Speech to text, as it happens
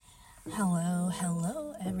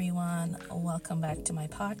Hello, everyone. Welcome back to my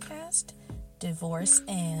podcast, Divorce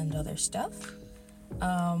and Other Stuff.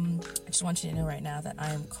 I just want you to know right now that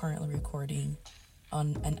I am currently recording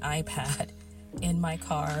on an iPad in my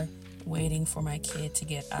car, waiting for my kid to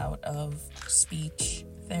get out of speech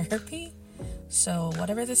therapy. So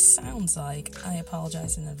whatever this sounds like, I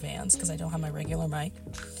apologize in advance because I don't have my regular mic.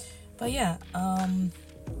 But yeah,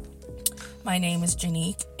 my name is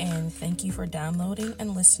Janique, and thank you for downloading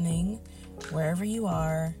and listening wherever you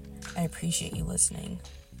are. I appreciate you listening.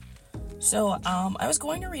 So, I was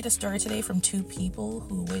going to read a story today from two people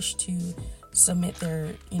who wish to submit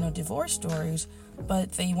their, divorce stories,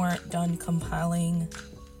 but they weren't done compiling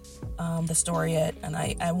the story yet, and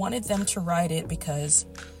I wanted them to write it because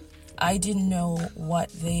I didn't know what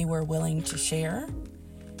they were willing to share.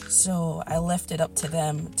 So I left it up to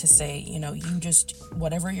them to say, you just,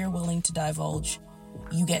 whatever you're willing to divulge,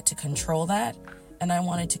 you get to control that. And I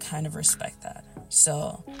wanted to kind of respect that.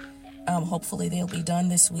 So hopefully they'll be done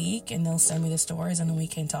this week and they'll send me the stories and then we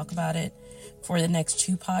can talk about it for the next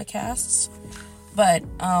two podcasts. But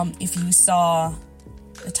if you saw,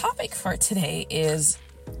 the topic for today is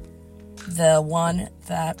the one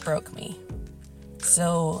that broke me.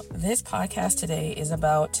 So this podcast today is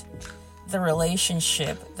about the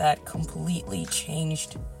relationship that completely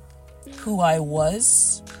changed who I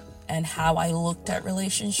was and how I looked at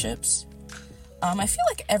relationships. I feel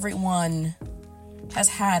like everyone has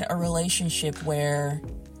had a relationship where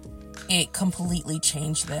it completely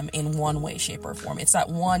changed them in one way, shape, or form. It's that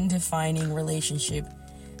one defining relationship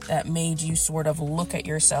that made you sort of look at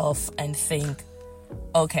yourself and think,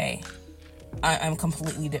 okay, I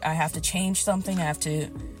have to change something, I have to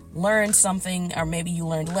learn something, or maybe you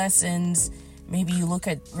learned lessons, maybe you look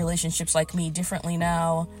at relationships like me differently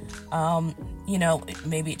now,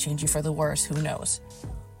 maybe it changed you for the worse, who knows.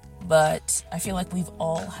 But I feel like we've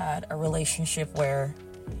all had a relationship where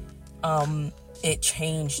it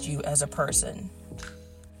changed you as a person.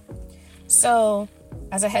 So,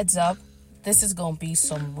 as a heads up, this is gonna be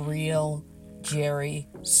some real Jerry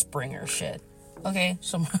Springer shit. Okay,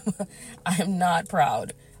 so I'm not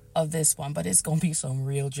proud of this one, but it's gonna be some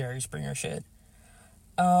real Jerry Springer shit.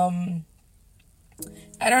 I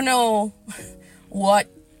don't know what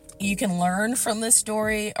you can learn from this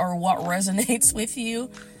story or what resonates with you,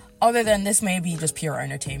 other than this may be just pure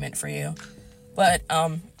entertainment for you. But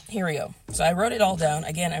here we go. So I wrote it all down.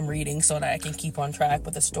 Again, I'm reading so that I can keep on track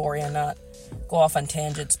with the story and not go off on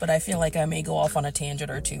tangents, but I feel like I may go off on a tangent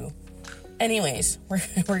or two. Anyways,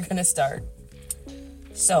 we're gonna start.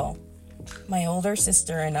 So, my older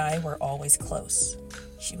sister and I were always close.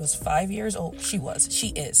 She was 5 years old. She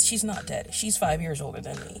is. She's not dead. She's 5 years older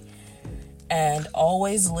than me. And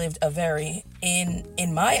always lived a very,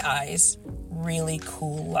 in my eyes, really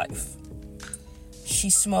cool life. She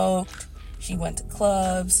smoked. She went to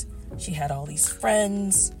clubs. She had all these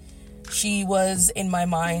friends. She was, in my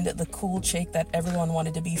mind, the cool chick that everyone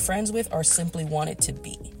wanted to be friends with or simply wanted to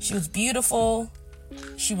be. She was beautiful.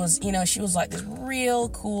 She was like this real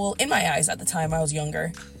cool, in my eyes at the time, I was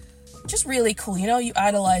younger, just really cool. You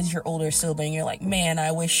idolize your older sibling. You're like, man,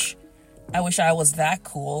 I wish I was that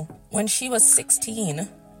cool. When she was 16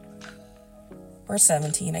 or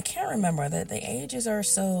 17, I can't remember the ages are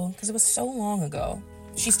so, because it was so long ago,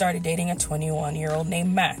 she started dating a 21-year-old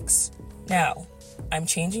named Max. Now, I'm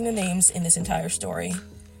changing the names in this entire story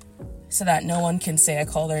so that no one can say I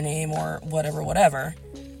called her name or whatever.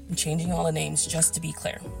 I'm changing all the names just to be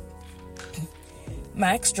clear.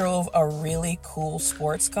 Max drove a really cool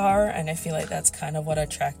sports car, and I feel like that's kind of what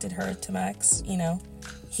attracted her to Max,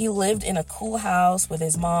 He lived in a cool house with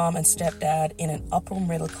his mom and stepdad in an upper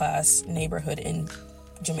middle class neighborhood in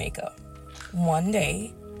Jamaica. One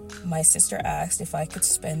day, my sister asked if I could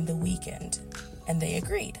spend the weekend, and they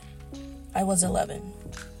agreed. I was 11.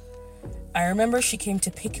 I remember she came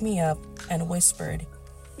to pick me up and whispered,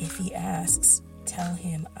 "If he asks, tell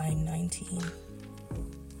him I'm 19.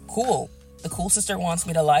 Cool. The cool sister wants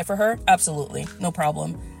me to lie for her? Absolutely. No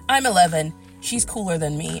problem. I'm 11. She's cooler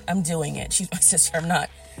than me. I'm doing it. She's my sister. I'm not.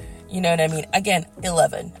 You know what I mean? Again,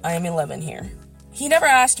 11. I am 11 here. He never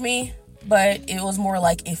asked me, but it was more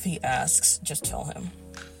like, if he asks, just tell him.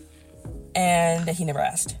 And he never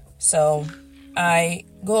asked. So I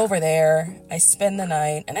go over there. I spend the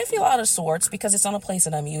night. And I feel out of sorts because it's not a place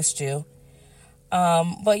that I'm used to.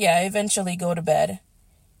 But yeah, I eventually go to bed,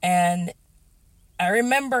 and I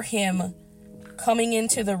remember him coming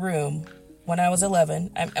into the room when I was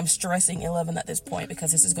 11. I'm stressing 11 at this point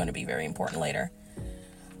because this is going to be very important later.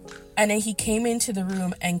 And then he came into the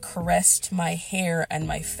room and caressed my hair and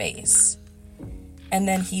my face. And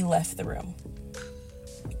then he left the room.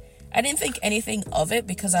 I didn't think anything of it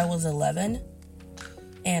because I was 11.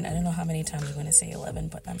 And I don't know how many times I'm going to say 11,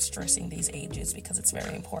 but I'm stressing these ages because it's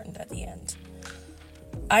very important at the end.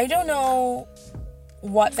 I don't know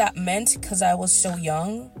what that meant because I was so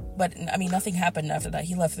young, but I mean, nothing happened after that.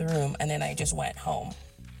 He left the room and then I just went home.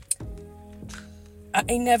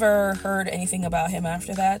 I never heard anything about him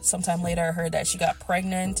after that. Sometime later, I heard that she got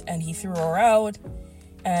pregnant and he threw her out.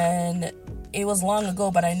 And it was long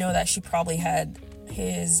ago, but I know that she probably had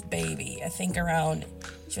his baby. I think around,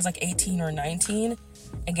 she was like 18 or 19.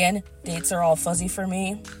 Again, dates are all fuzzy for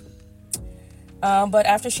me. But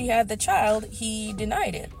after she had the child, he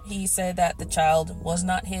denied it. He said that the child was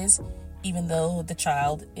not his, even though the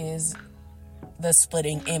child is the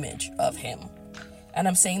splitting image of him. And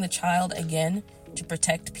I'm saying the child again to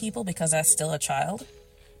protect people because that's still a child.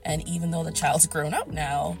 And even though the child's grown up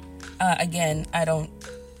now, again, I don't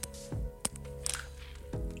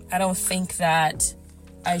think that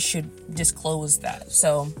I should disclose that.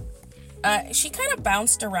 So she kind of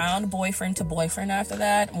bounced around boyfriend to boyfriend after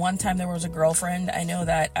that. One time there was a girlfriend. I know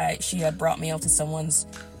that she had brought me out to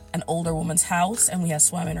an older woman's house, and we had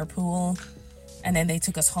swam in her pool. And then they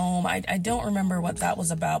took us home. I don't remember what that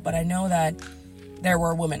was about, but I know that there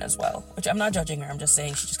were women as well, which I'm not judging her. I'm just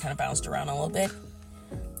saying she just kind of bounced around a little bit.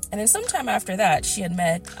 And then sometime after that, she had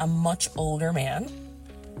met a much older man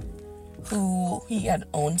who he had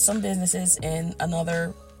owned some businesses in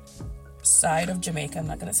another side of Jamaica. I'm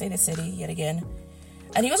not going to say the city yet again.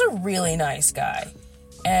 And he was a really nice guy.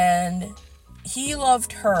 And he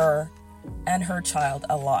loved her and her child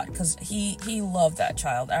a lot because he loved that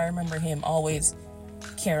child. I remember him always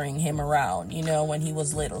carrying him around, when he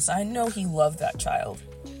was little. So I know he loved that child.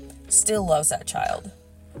 Still loves that child.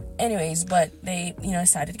 Anyways, but they,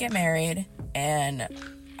 decided to get married. And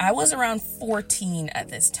I was around 14 at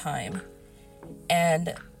this time.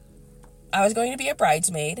 And I was going to be a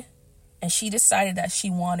bridesmaid. And she decided that she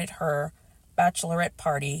wanted her bachelorette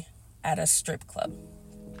party at a strip club.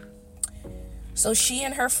 So she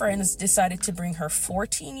and her friends decided to bring her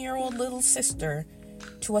 14-year-old little sister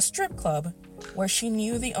to a strip club where she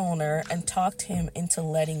knew the owner and talked him into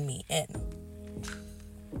letting me in.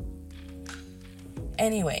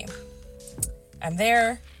 Anyway, I'm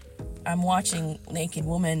there. I'm watching naked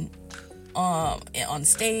woman on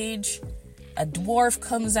stage. A dwarf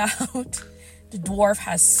comes out. The dwarf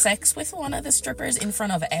has sex with one of the strippers in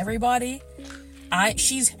front of everybody.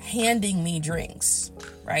 She's handing me drinks,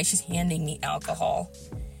 right? She's handing me alcohol.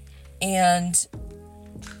 And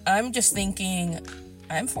I'm just thinking,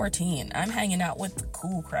 I'm 14. I'm hanging out with the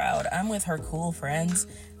cool crowd. I'm with her cool friends.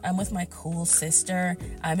 I'm with my cool sister.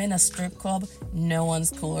 I'm in a strip club. No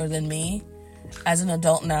one's cooler than me. As an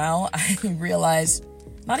adult now, I realize,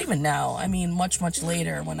 not even now, I mean much, much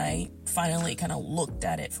later when I finally kind of looked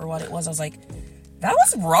at it for what it was, I was like, that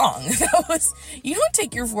was wrong. You don't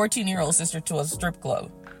take your 14-year-old sister to a strip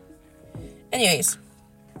club. Anyways,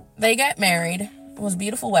 they got married. It was a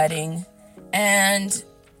beautiful wedding. And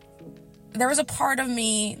there was a part of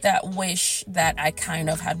me that wished that I kind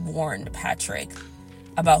of had warned Patrick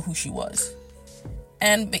about who she was.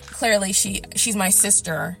 And clearly she's my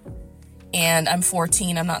sister. And I'm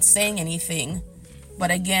 14. I'm not saying anything.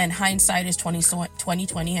 But again, hindsight is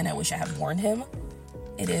 2020, and I wish I had warned him.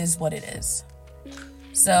 It is what it is.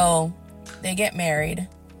 So they get married,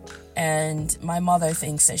 and my mother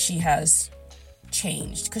thinks that she has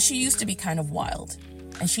changed because she used to be kind of wild,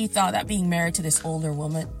 and she thought that being married to this older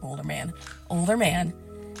man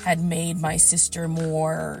had made my sister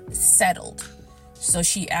more settled. So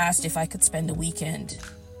she asked if I could spend a weekend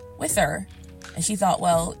with her, and she thought,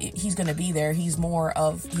 well, he's going to be there. He's more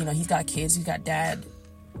of, he's got kids, he's got dad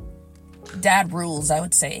rules, I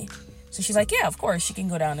would say. So she's like, yeah, of course, she can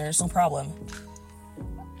go down there, it's no problem.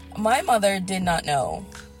 My mother did not know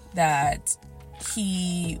that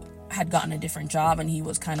he had gotten a different job and he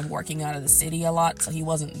was kind of working out of the city a lot, so he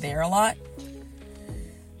wasn't there a lot.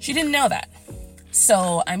 She didn't know that.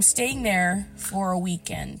 So I'm staying there for a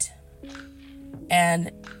weekend,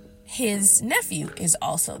 and his nephew is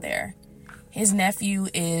also there. His nephew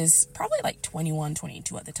is probably like 21,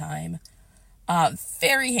 22 at the time.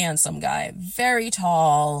 Very handsome guy, very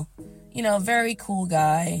tall, very cool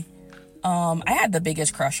guy. I had the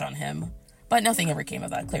biggest crush on him, but nothing ever came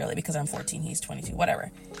of that, clearly, because I'm 14, he's 22,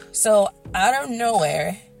 whatever. So, out of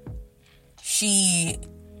nowhere, she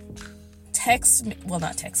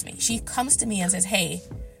she comes to me and says, hey,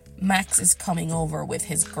 Max is coming over with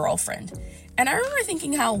his girlfriend. And I remember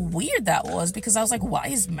thinking how weird that was, because I was like, why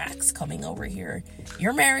is Max coming over here?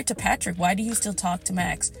 You're married to Patrick, why do you still talk to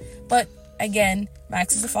Max? But again,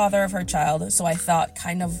 Max is the father of her child, so I thought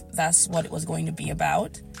kind of that's what it was going to be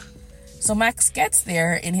about. So Max gets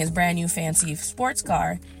there in his brand new fancy sports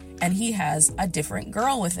car, and he has a different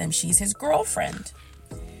girl with him. She's his girlfriend.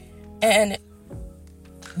 And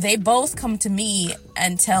they both come to me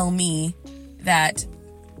and tell me that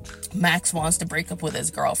Max wants to break up with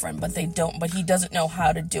his girlfriend, but he doesn't know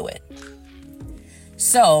how to do it.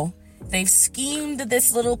 So they've schemed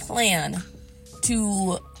this little plan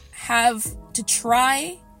to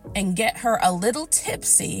try and get her a little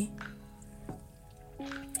tipsy,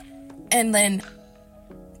 and then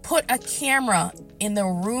put a camera in the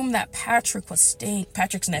room that Patrick's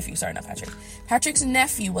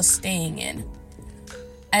nephew was staying in.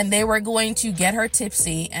 And they were going to get her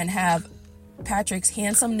tipsy and have Patrick's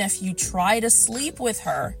handsome nephew try to sleep with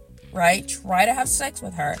her, right? Try to have sex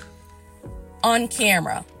with her on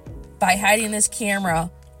camera by hiding this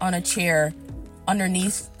camera on a chair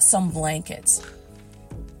underneath some blankets.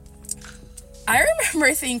 I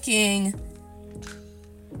remember thinking,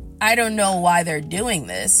 I don't know why they're doing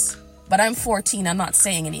this, but I'm 14. I'm not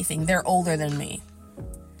saying anything. They're older than me.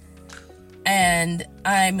 And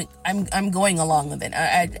I'm going along with it.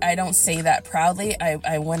 I don't say that proudly.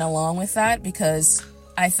 I went along with that because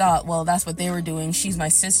I thought, well, that's what they were doing. She's my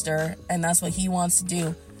sister, and that's what he wants to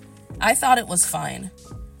do. I thought it was fine.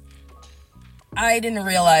 I didn't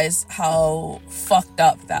realize how fucked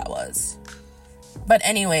up that was. But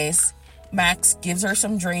anyways, Max gives her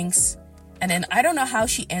some drinks, and then I don't know how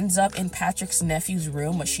she ends up in Patrick's nephew's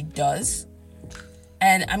room, but she does.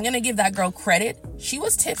 And I'm going to give that girl credit. She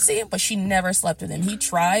was tipsy, but she never slept with him. He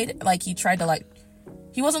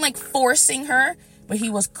wasn't forcing her, but he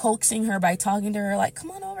was coaxing her by talking to her like, come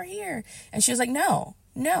on over here. And she was like, no,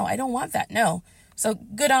 I don't want that. No. So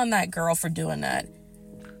good on that girl for doing that.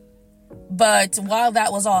 But while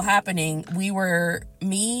that was all happening, me,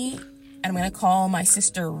 and I'm going to call my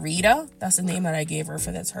sister Rita. That's the name that I gave her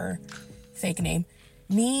for that's her fake name.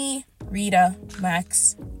 Me, Rita,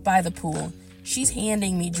 Max, by the pool. She's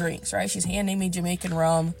handing me drinks, right? She's handing me Jamaican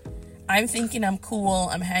rum. I'm thinking I'm cool.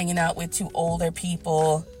 I'm hanging out with two older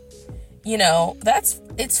people.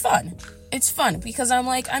 It's fun. It's fun because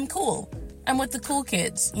I'm cool. I'm with the cool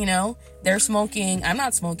kids, They're smoking. I'm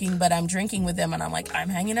not smoking, but I'm drinking with them. And I'm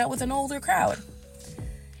hanging out with an older crowd.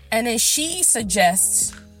 And then she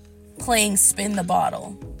suggests playing spin the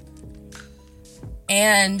bottle.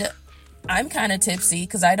 And I'm kind of tipsy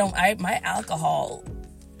because my alcohol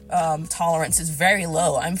tolerance is very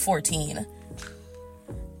low. I'm 14.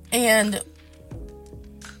 And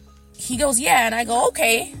he goes, yeah. And I go,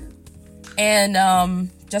 okay. And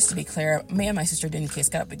just to be clear, me and my sister didn't kiss.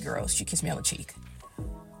 Got a big gross. She kissed me on the cheek.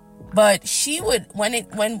 But she would,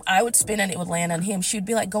 when I would spin and it would land on him, she would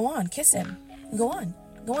be like, go on, kiss him. Go on,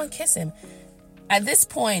 kiss him. At this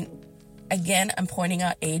point, again, I'm pointing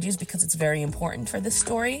out ages because it's very important for this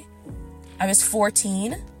story. I was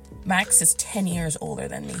 14. Max is 10 years older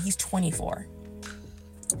than me. He's 24.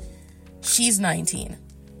 She's 19.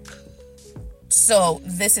 So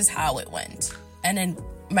this is how it went. And then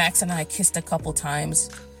Max and I kissed a couple times.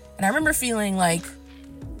 And I remember feeling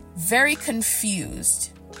very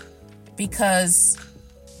confused because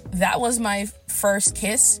that was my first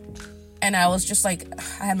kiss. And I was just I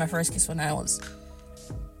had my first kiss when I was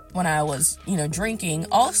drinking.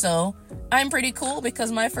 Also, I'm pretty cool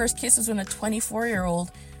because my first kiss was with a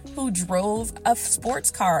 24-year-old who drove a sports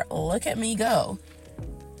car. Look at me go.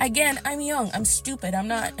 Again, I'm young. I'm stupid. I'm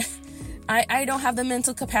not... I don't have the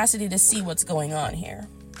mental capacity to see what's going on here.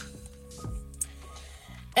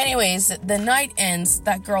 Anyways, the night ends.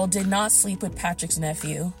 That girl did not sleep with Patrick's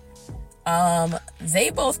nephew.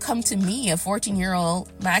 They both come to me, a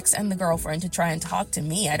 14-year-old, Max and the girlfriend, to try and talk to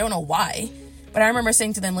me. I don't know why. But I remember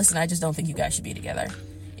saying to them, listen, I just don't think you guys should be together.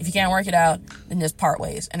 If you can't work it out, then just part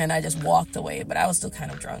ways. And then I just walked away, but I was still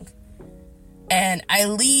kind of drunk. And I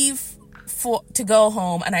leave to go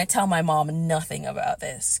home, and I tell my mom nothing about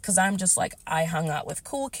this. Because I'm just I hung out with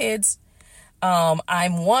cool kids.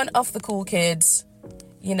 I'm one of the cool kids.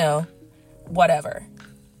 Whatever.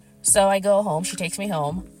 So I go home. She takes me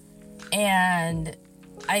home. And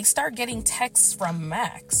I start getting texts from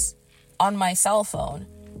Max on my cell phone.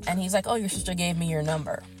 And he's like, oh, your sister gave me your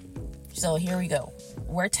number. So here we go.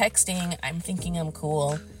 We're texting. I'm thinking I'm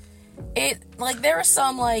cool. There were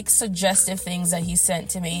some suggestive things that he sent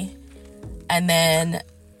to me. And then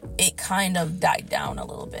it kind of died down a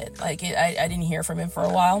little bit. I didn't hear from him for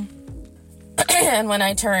a while. And when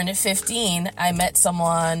I turned 15, I met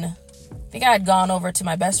someone. I think I had gone over to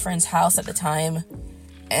my best friend's house at the time.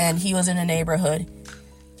 And he was in a neighborhood.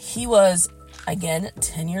 He was, again,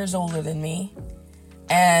 10 years older than me.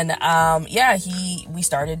 And, we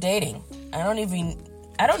started dating. I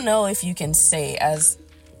don't know if you can say as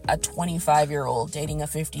a 25-year-old dating a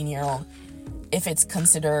 15-year-old, if it's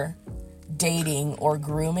considered dating or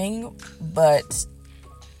grooming, but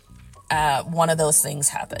one of those things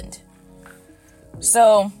happened.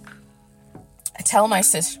 So I tell my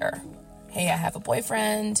sister, hey, I have a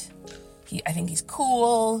boyfriend. I think he's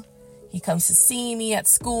cool. He comes to see me at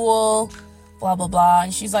school, blah, blah, blah.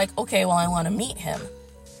 And she's like, okay, well, I want to meet him.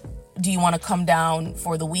 Do you want to come down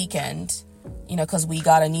for the weekend? You know, because we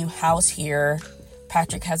got a new house here.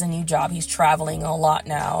 Patrick has a new job. He's traveling a lot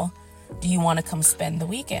now. Do you want to come spend the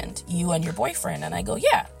weekend, you and your boyfriend? And I go,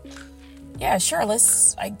 yeah, sure.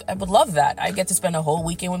 I would love that. I get to spend a whole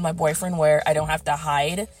weekend with my boyfriend where I don't have to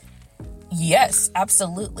hide. Yes,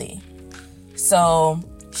 absolutely. So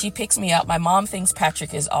she picks me up. My mom thinks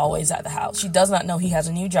Patrick is always at the house. She does not know he has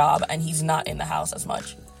a new job and he's not in the house as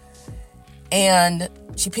much. And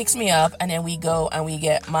she picks me up, and then we go and we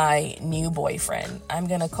get my new boyfriend. I'm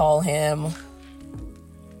going to call him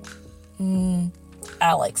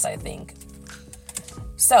Alex, I think.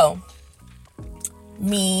 So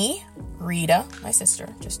me, Rita, my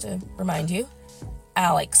sister, just to remind you,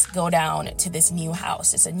 Alex, go down to this new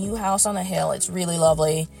house. It's a new house on a hill. It's really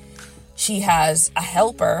lovely. She has a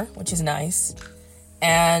helper, which is nice.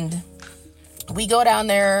 And we go down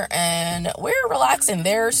there and we're relaxing.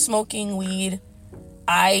 They're smoking weed.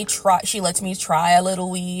 She lets me try a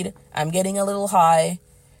little weed. I'm getting a little high.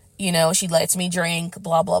 You know, she lets me drink,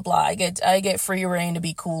 blah, blah, blah. I get free reign to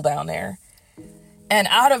be cool down there. And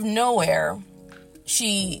out of nowhere,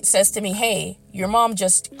 she says to me, hey, your mom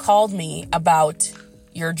just called me about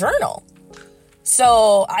your journal.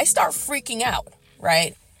 So I start freaking out,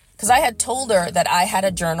 right? Because I had told her that I had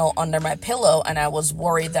a journal under my pillow and I was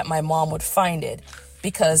worried that my mom would find it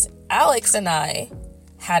because Alex and I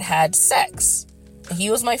had sex.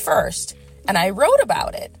 He was my first, and I wrote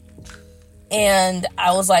about it. And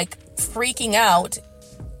I was like freaking out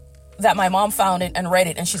that my mom found it and read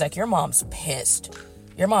it. And she's like, your mom's pissed.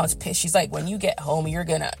 Your mom's pissed. She's like, when you get home, you're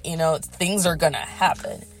gonna, things are gonna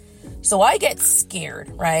happen. So I get scared,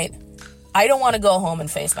 right? I don't want to go home and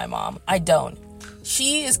face my mom. I don't.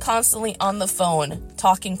 She is constantly on the phone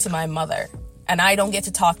talking to my mother, and I don't get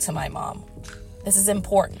to talk to my mom. This is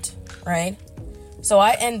important, right? So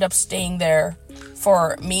I end up staying there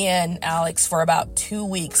for me and Alex for about 2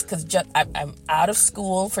 weeks because I'm out of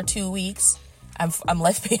school for 2 weeks. I'm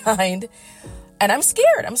left behind, and I'm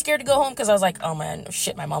scared. I'm scared to go home because I was like, oh man,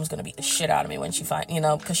 shit, my mom's gonna beat the shit out of me when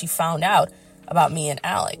because she found out about me and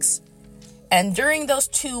Alex. And during those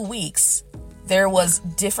 2 weeks, there was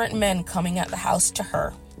different men coming at the house to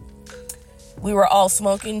her. We were all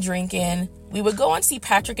smoking, drinking. We would go and see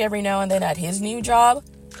Patrick every now and then at his new job.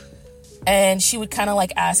 And she would kind of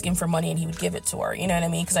like ask him for money and he would give it to her. You know what I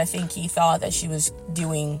mean? Because I think he thought that she was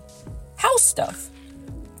doing house stuff.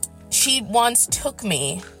 She once took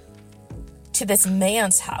me to this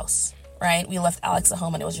man's house, right? We left Alex at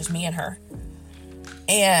home and it was just me and her.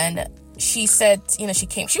 And she said, she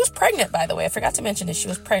was pregnant, by the way. I forgot to mention this. She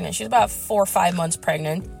was pregnant. She was about 4 or 5 months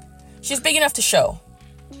pregnant. She's big enough to show.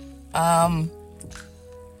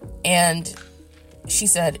 And she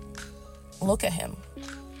said, look at him.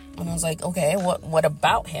 And I was like, okay, what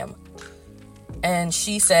about him? And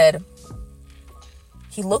she said,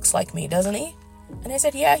 he looks like me, doesn't he? And I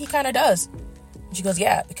said, yeah, he kind of does. And she goes,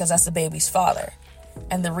 yeah, because that's the baby's father.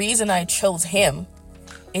 And the reason I chose him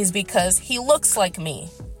is because he looks like me.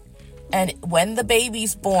 And when the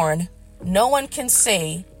baby's born, no one can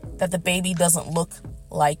say that the baby doesn't look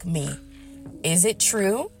like me. Is it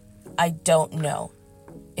true? I don't know.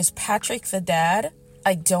 Is Patrick the dad?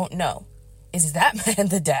 I don't know. Is that man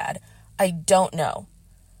the dad? I don't know.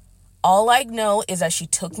 All I know is that she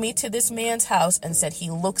took me to this man's house and said he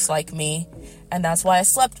looks like me. And that's why I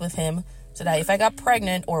slept with him. So that if I got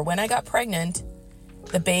pregnant or when I got pregnant,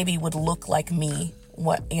 the baby would look like me,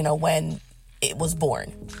 when it was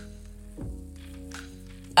born.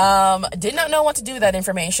 Did not know what to do with that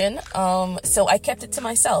information. So I kept it to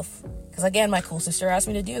myself. Because again, my cool sister asked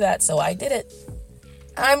me to do that, so I did it.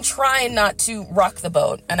 I'm trying not to rock the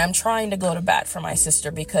boat, and I'm trying to go to bat for my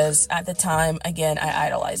sister because at the time, again, I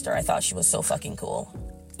idolized her. I thought she was so fucking cool.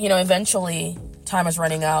 Eventually, time is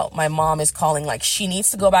running out. My mom is calling like she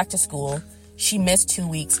needs to go back to school. She missed 2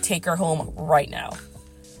 weeks. Take her home right now.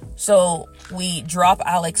 So we drop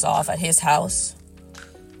Alex off at his house,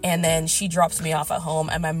 and then she drops me off at home,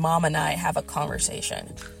 and my mom and I have a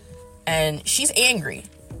conversation. And she's angry,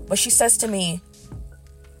 but she says to me,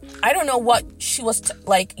 I don't know what she was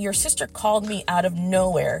like. Your sister called me out of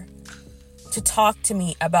nowhere to talk to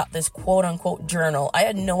me about this quote unquote journal. I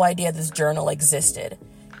had no idea this journal existed.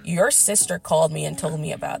 Your sister called me and told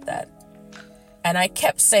me about that. And I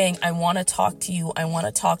kept saying, I want to talk to you. I want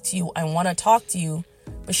to talk to you. I want to talk to you.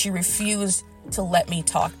 But she refused to let me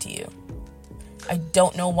talk to you. I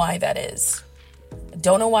don't know why that is. I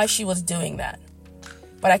don't know why she was doing that.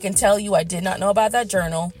 But I can tell you, I did not know about that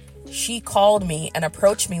journal. She called me and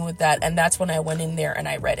approached me with that. And that's when I went in there and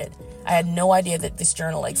I read it. I had no idea that this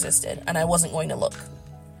journal existed. And I wasn't going to look.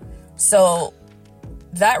 So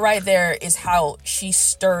that right there is how she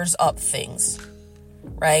stirs up things.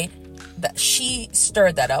 Right? That she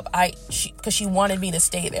stirred that up. Because she wanted me to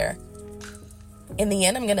stay there. In the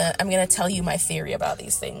end, I'm gonna tell you my theory about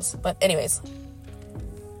these things. But anyways,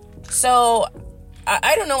 so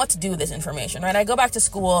I don't know what to do with this information, right? I go back to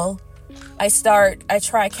school. I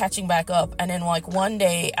try catching back up, and then like one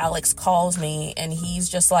day, Alex calls me, and he's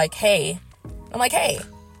just like, "Hey," I'm like, "Hey,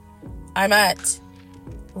 I'm at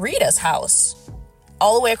Rita's house,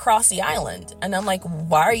 all the way across the island," and I'm like,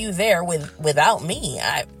 "Why are you there without me?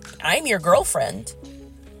 I'm your girlfriend.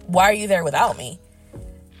 Why are you there without me?"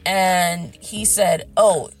 And he said,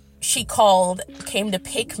 "Oh, she called, came to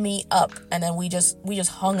pick me up, and then we just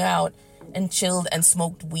hung out and chilled and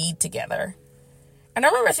smoked weed together." And I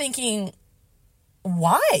remember thinking,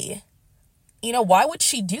 why? Why would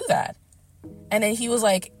she do that? And then he was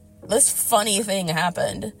like, this funny thing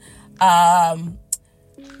happened.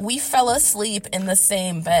 We fell asleep in the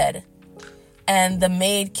same bed, and the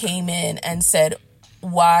maid came in and said,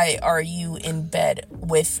 "Why are you in bed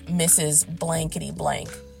with Mrs. Blankety Blank?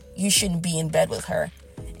 You shouldn't be in bed with her."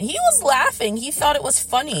 And he was laughing. He thought it was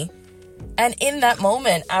funny. And in that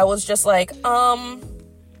moment, I was just like,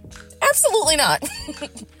 absolutely not.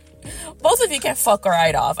 Both of you can fuck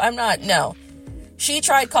right off. No. She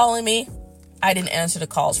tried calling me. I didn't answer the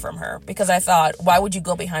calls from her because I thought, why would you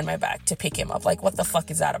go behind my back to pick him up? Like, what the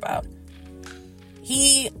fuck is that about?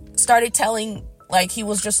 He started telling, like, he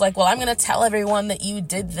was just like, well, I'm going to tell everyone that you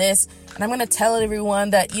did this. And I'm going to tell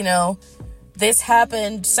everyone that, this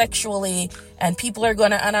happened sexually and people are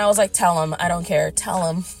going to, and I was like, tell him, I don't care.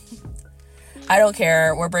 Tell him. I don't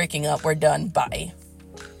care. We're breaking up. We're done. Bye.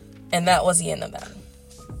 And that was the end of that.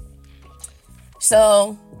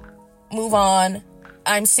 So, move on.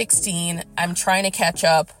 I'm 16. I'm trying to catch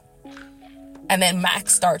up. And then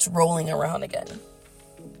Max starts rolling around again.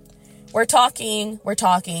 We're talking.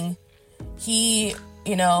 He,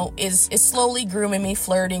 is slowly grooming me,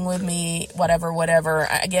 flirting with me, whatever.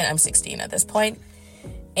 Again, I'm 16 at this point.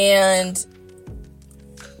 And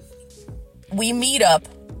we meet up.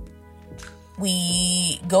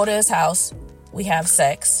 We go to his house. We have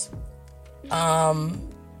sex. And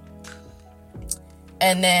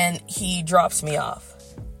then he drops me off.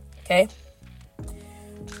 Okay?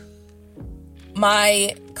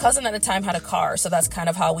 My cousin at the time had a car, so that's kind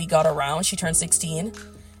of how we got around. She turned 16,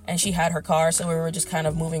 and she had her car, so we were just kind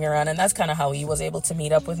of moving around, and that's kind of how he was able to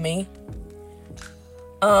meet up with me.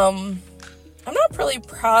 I'm not really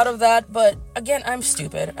proud of that, but again, I'm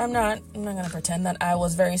stupid. I'm not gonna pretend that I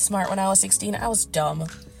was very smart when I was 16. I was dumb.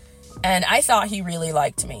 And I thought he really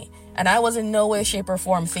liked me. And I was in no way, shape, or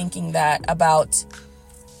form thinking that about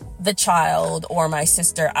the child or my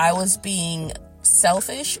sister. I was being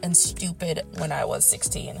selfish and stupid when I was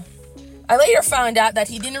 16. I later found out that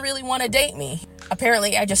he didn't really want to date me.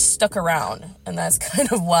 Apparently, I just stuck around, and that's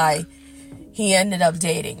kind of why he ended up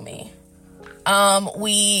dating me.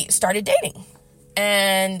 We started dating,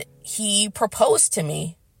 and he proposed to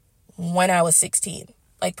me when I was 16,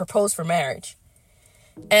 like proposed for marriage.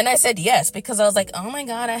 And I said yes, because I was like, oh my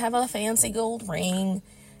God, I have a fancy gold ring,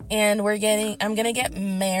 and I'm gonna get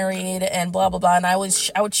married, and blah, blah, blah. And I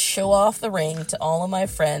would show off the ring to all of my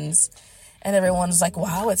friends, and everyone's like,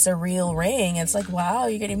 wow, it's a real ring. It's like, wow,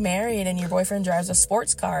 you're getting married, and your boyfriend drives a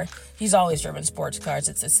sports car. He's always driven sports cars.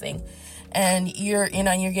 It's his thing. And you're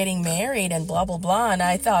getting married and blah, blah, blah. And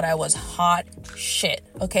I thought I was hot shit,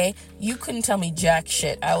 okay? You couldn't tell me jack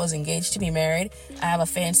shit. I was engaged to be married. I have a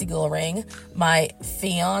fancy gold ring. My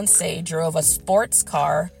fiance drove a sports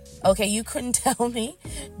car. Okay, you couldn't tell me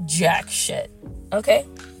jack shit, okay?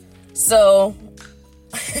 So,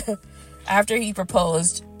 after he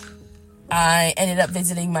proposed, I ended up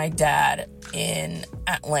visiting my dad in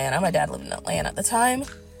Atlanta. My dad lived in Atlanta at the time.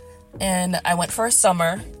 And I went for a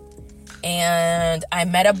summer. And I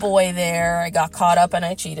met a boy there. I got caught up and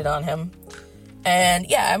I cheated on him. And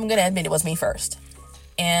yeah, I'm gonna admit it was me first.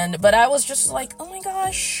 But I was just like, oh my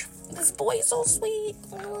gosh, this boy is so sweet.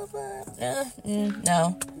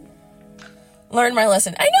 No. Learned my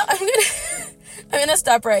lesson. I know, I'm gonna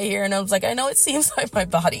stop right here. And I was like, I know it seems like my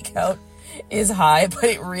body count is high, but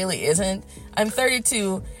it really isn't. I'm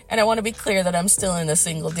 32, and I want to be clear that I'm still in the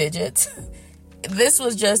single digits. This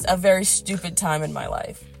was just a very stupid time in my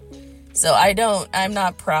life. So I'm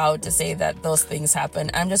not proud to say that those things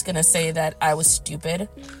happen. I'm just going to say that I was stupid,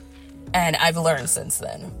 and I've learned since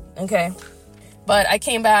then. Okay. But I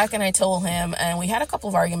came back and I told him, and we had a couple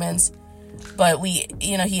of arguments, but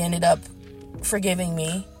he ended up forgiving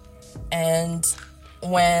me. And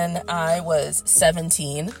when I was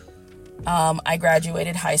 17, I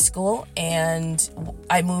graduated high school, and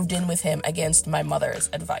I moved in with him against my mother's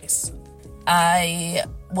advice. I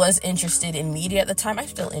was interested in media at the time. I'm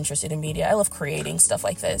still interested in media. I love creating stuff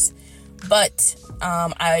like this. But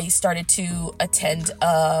I started to attend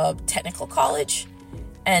a technical college,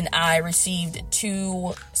 and I received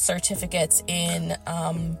 2 certificates in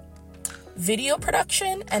video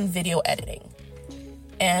production and video editing.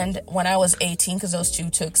 And when I was 18, because those 2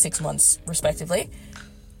 took 6 months respectively,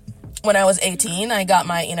 when I was 18, I got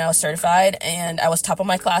my, certified, and I was top of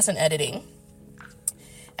my class in editing.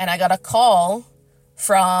 And I got a call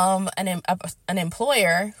from an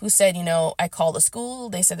employer who said, I called the school.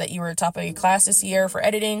 They said that you were top of your class this year for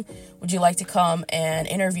editing. Would you like to come and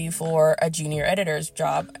interview for a junior editor's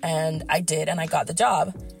job? And I did, and I got the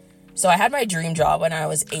job. So I had my dream job when I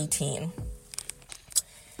was 18.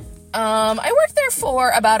 I worked there for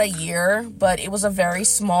about a year, but it was a very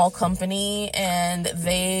small company, and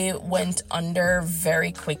they went under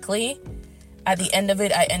very quickly. At the end of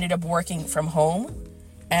it, I ended up working from home.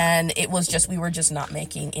 And it was we were just not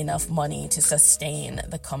making enough money to sustain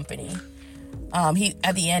the company.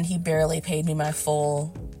 At the end, he barely paid me my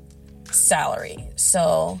full salary.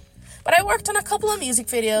 But I worked on a couple of music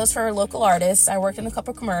videos for local artists. I worked in a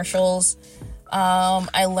couple of commercials.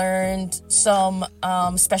 I learned some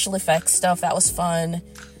special effects stuff. That was fun.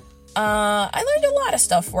 I learned a lot of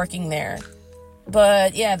stuff working there.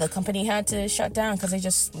 But yeah, the company had to shut down because they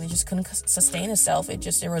just couldn't sustain itself.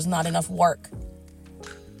 There was not enough work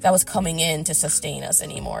that was coming in to sustain us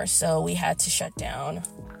anymore. So we had to shut down.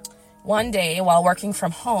 One day while working from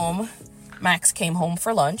home, Max came home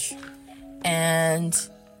for lunch, and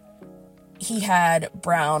he had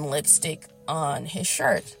brown lipstick on his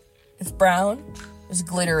shirt. It's brown, it's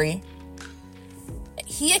glittery.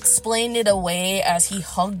 He explained it away as he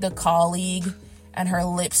hugged a colleague, and her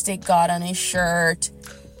lipstick got on his shirt,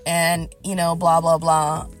 and, blah, blah,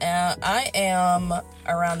 blah. And I am,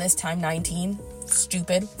 around this time, 19.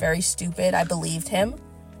 Stupid, very stupid. I believed him.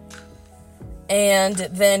 And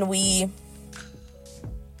then oh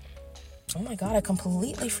my god, I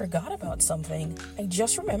completely forgot about something. I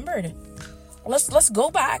just remembered. Let's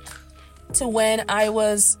go back to when I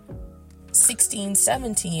was 16,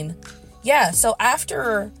 17. Yeah, so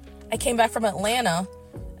after I came back from Atlanta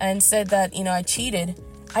and said that, I cheated,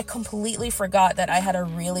 I completely forgot that I had a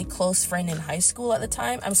really close friend in high school at the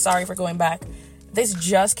time. I'm sorry for going back. This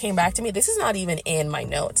just came back to me. This is not even in my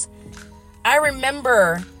notes. I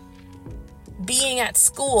remember being at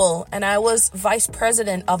school, and I was vice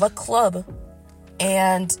president of a club,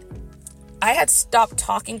 and I had stopped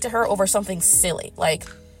talking to her over something silly. Like,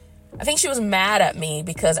 I think she was mad at me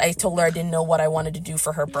because I told her I didn't know what I wanted to do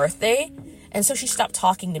for her birthday, and so she stopped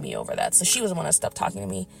talking to me over that. So she was the one that stopped talking to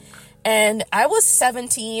me. And I was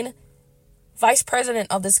 17, vice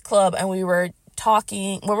president of this club, and we were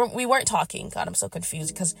talking. We weren't talking. God, I'm so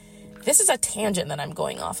confused because this is a tangent that I'm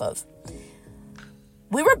going off of.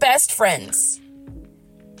 We were best friends,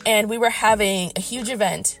 and we were having a huge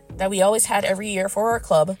event that we always had every year for our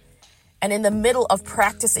club. And in the middle of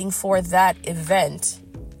practicing for that event,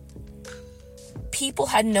 people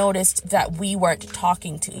had noticed that we weren't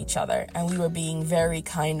talking to each other, and we were being very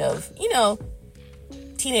kind of,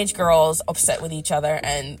 teenage girls upset with each other.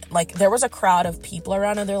 And like, there was a crowd of people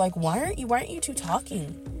around, and they're like, why aren't you two talking?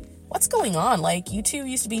 What's going on? Like, you two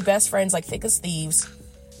used to be best friends, like thick as thieves.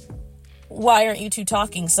 Why aren't you two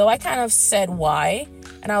talking? So I kind of said why,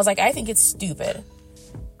 and I was like, I think it's stupid.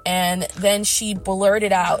 And then she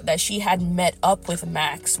blurted out that she had met up with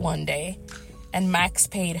Max one day, and Max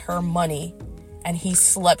paid her money, and he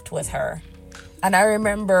slept with her. And I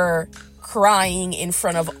remember crying in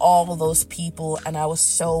front of all of those people, and I was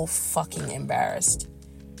so fucking embarrassed.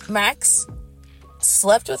 Max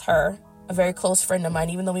slept with her, a very close friend of mine.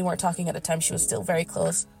 Even though we weren't talking at the time, she was still very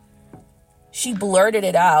close. She blurted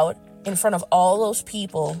it out in front of all those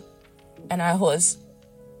people, and I was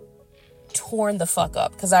torn the fuck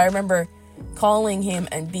up, because I remember calling him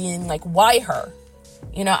and being like, why her?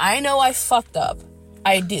 I know I fucked up.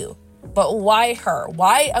 I do. But why her?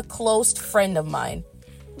 Why a close friend of mine?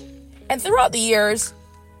 And throughout the years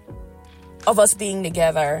of us being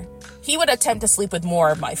together, he would attempt to sleep with more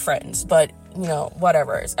of my friends, but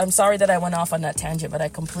whatever. I'm sorry that I went off on that tangent, but I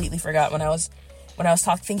completely forgot when I was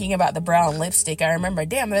thinking about the brown lipstick. I remember,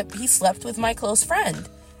 damn it, he slept with my close friend.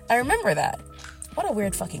 I remember that. What a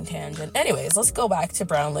weird fucking tangent. Anyways, let's go back to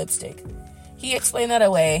brown lipstick. He explained that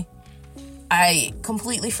away. I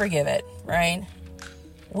completely forgive it, right?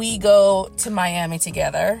 We go to Miami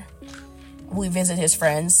together. We visit his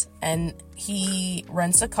friends, and he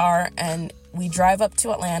rents a car, and we drive up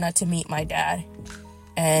to Atlanta to meet my dad.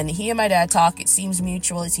 And he and my dad talk. It seems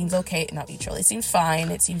mutual. It seems okay. Not mutual. It seems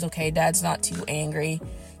fine. It seems okay. Dad's not too angry.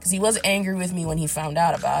 Because he was angry with me when he found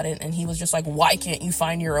out about it. And he was just like, why can't you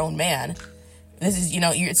find your own man? This is,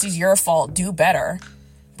 it's your fault. Do better.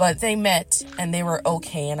 But they met, and they were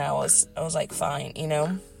okay. And I was like, fine,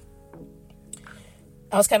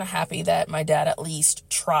 I was kind of happy that my dad at least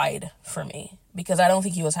tried for me. Because I don't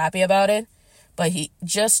think he was happy about it. But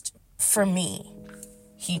for me,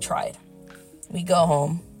 he tried. We go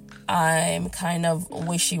home. I'm kind of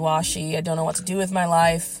wishy-washy. I don't know what to do with my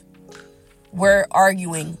life. We're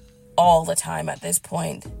arguing all the time at this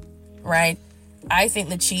point, right? I think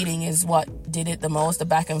the cheating is what did it the most, the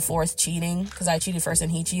back and forth cheating, because I cheated first and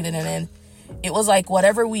he cheated, and then it was like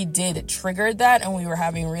whatever we did, it triggered that, and we were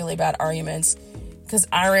having really bad arguments, because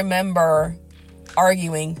I remember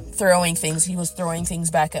arguing, throwing things. He was throwing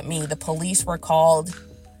things back at me. The police were called.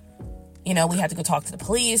 We had to go talk to the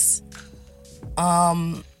police.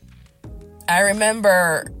 I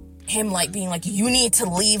remember him being like, you need to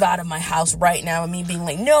leave out of my house right now. And me being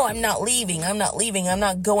like, no, I'm not leaving. I'm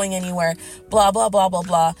not going anywhere. Blah, blah, blah, blah,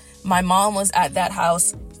 blah. My mom was at that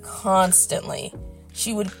house constantly.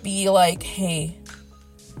 She would be like, hey,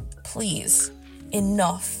 please,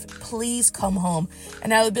 enough. Please come home.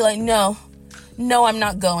 And I would be like, no, I'm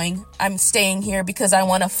not going. I'm staying here because I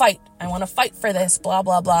want to fight. I want to fight for this, blah,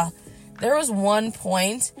 blah, blah. There was one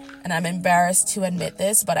point, and I'm embarrassed to admit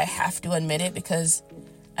this, but I have to admit it because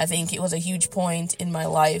I think it was a huge point in my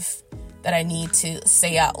life that I need to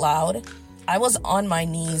say out loud. I was on my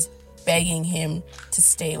knees begging him to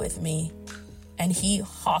stay with me, and he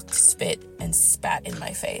hawked spit and spat in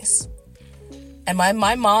my face. And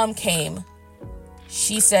my mom came.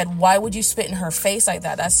 She said, why would you spit in her face like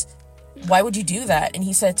that? Why would you do that? And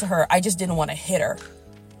he said to her, I just didn't want to hit her.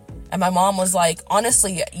 And my mom was like,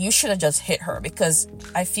 honestly, you should have just hit her, because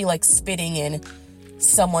I feel like spitting in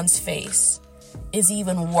someone's face is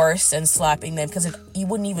even worse than slapping them, because you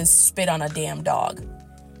wouldn't even spit on a damn dog,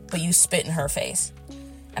 but you spit in her face.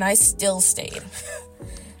 And I still stayed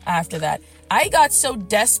after that. I got so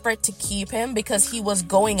desperate to keep him because he was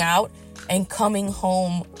going out and coming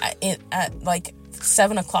home at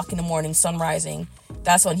 7 o'clock in the morning, sun rising.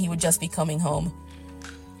 That's when he would just be coming home.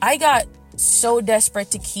 I got so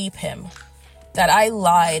desperate to keep him that I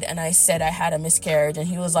lied and I said I had a miscarriage, and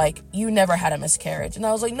he was like, you never had a miscarriage. And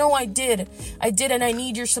I was like, no, I did, and I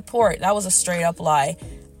need your support. That was a straight up lie.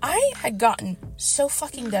 I had gotten so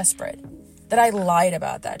fucking desperate that I lied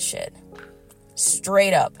about that shit.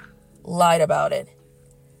 Straight up lied about it.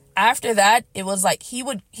 After that, it was like he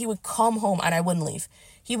would come home, and I wouldn't leave.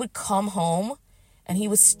 He would come home and he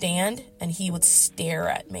would stand and he would stare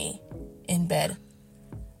at me in bed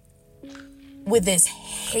with this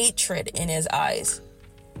hatred in his eyes.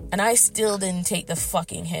 And I still didn't take the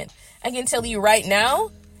fucking hint. I can tell you right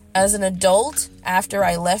now, as an adult, after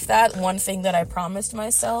I left that, one thing that I promised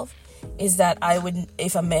myself is that I would,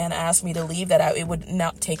 if a man asked me to leave, it would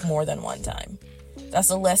not take more than one time.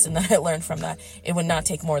 That's a lesson that I learned from that. It would not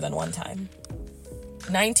take more than one time.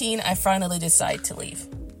 19, I finally decide to leave.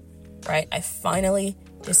 Right? I finally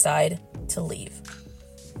decide to leave.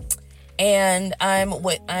 And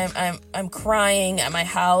I'm crying at my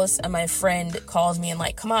house, and my friend calls me and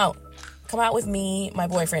like, come out with me, my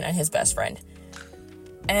boyfriend, and his best friend.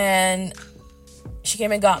 And she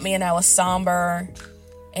came and got me, and I was somber,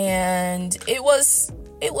 and it was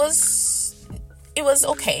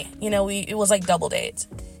okay. It was like double dates,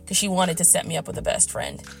 because she wanted to set me up with a best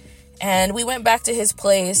friend. And we went back to his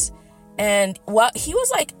place, and he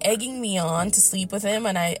was like egging me on to sleep with him,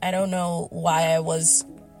 and I don't know why I was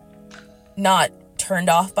not turned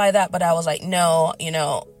off by that, but I was like, no,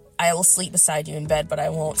 I will sleep beside you in bed, but I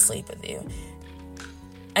won't sleep with you.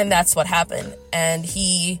 And that's what happened. And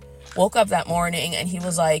he woke up that morning and he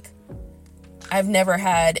was like, I've never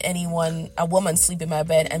had a woman sleep in my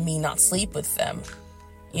bed and me not sleep with them.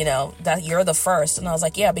 That you're the first. And I was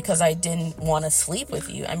like, yeah, because I didn't want to sleep with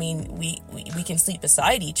you. I mean, we can sleep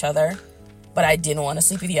beside each other, but I didn't want to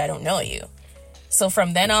sleep with you. I don't know you. So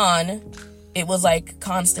from then on, it was like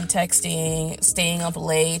constant texting, staying up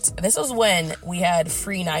late. This was when we had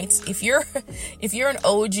free nights. If you're an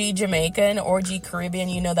OG Jamaican, OG Caribbean,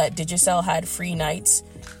 you know that Digicel had free nights.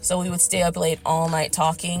 So we would stay up late all night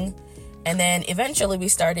talking. And then eventually we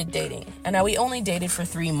started dating. And now we only dated for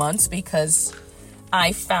 3 months because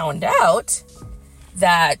I found out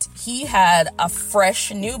that he had a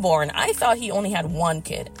fresh newborn. I thought he only had one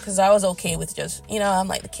kid because I was okay with just, I'm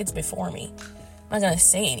like, the kid's before me. I'm not going to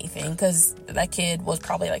say anything because that kid was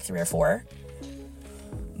probably like 3 or 4.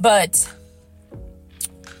 But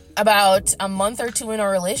about a month or 2 in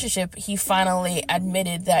our relationship, he finally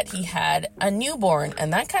admitted that he had a newborn.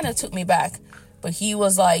 And that kind of took me back. But he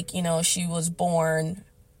was like, she was born,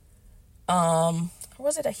 or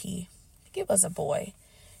was it a he? I think it was a boy.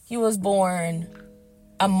 He was born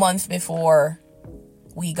a month before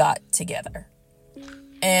we got together.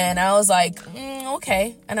 And I was like,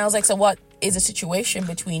 okay. And I was like, so what is the situation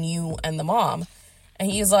between you and the mom? And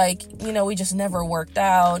he's like, we just never worked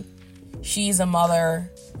out. She's a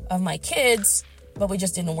mother of my kids, but we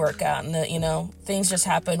just didn't work out. And, things just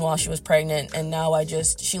happened while she was pregnant. And now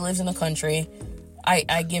she lives in the country.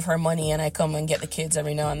 I give her money and I come and get the kids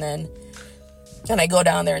every now and then. And I go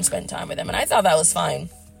down there and spend time with them. And I thought that was fine.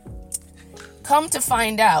 Come to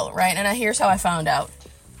find out, right? And here's how I found out.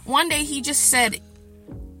 One day he just said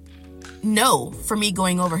no for me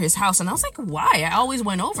going over his house. And I was like, why? I always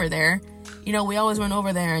went over there. We always went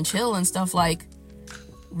over there and chill and stuff. Like,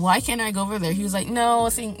 why can't I go over there? He was like, no, I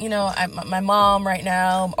think, my mom right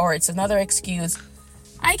now, or it's another excuse.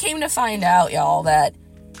 I came to find out, y'all, that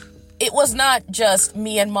it was not just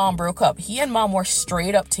me and mom broke up. He and mom were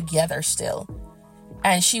straight up together still.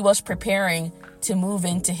 And she was preparing to move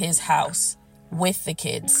into his house with the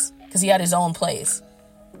kids because he had his own place.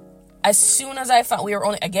 As soon as I found, we were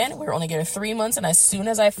only together 3 months. And as soon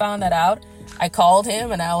as I found that out, I called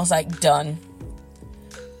him and I was like, done.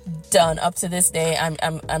 Up to this day, I'm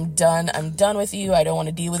done. I'm done with you. I don't want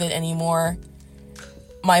to deal with it anymore.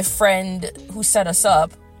 My friend who set us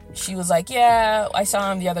up, she was like, yeah, I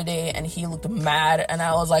saw him the other day and he looked mad. And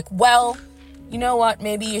I was like, well, you know what?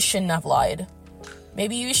 Maybe you shouldn't have lied.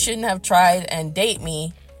 Maybe you shouldn't have tried and date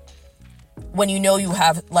me when you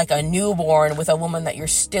have like a newborn with a woman that you're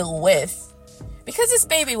still with. Because this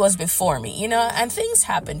baby was before me, and things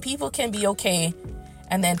happen. People can be okay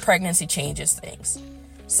and then pregnancy changes things.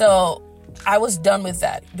 So I was done with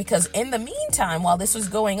that because in the meantime, while this was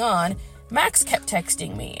going on, Max kept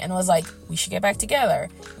texting me and was like, we should get back together.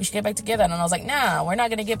 And I was like, nah, we're not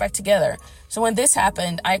going to get back together. So when this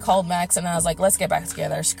happened, I called Max and I was like, let's get back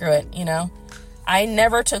together. Screw it. I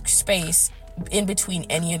never took space in between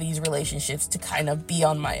any of these relationships to kind of be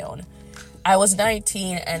on my own. I was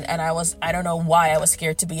 19 and I don't know why I was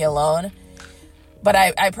scared to be alone, but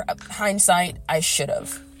I hindsight, I should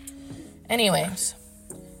have. Anyways,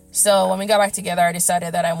 so when we got back together, I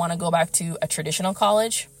decided that I want to go back to a traditional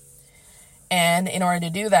college. And in order to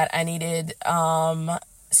do that, I needed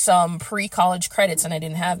some pre-college credits and I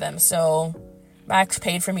didn't have them. So Max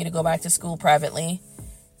paid for me to go back to school privately.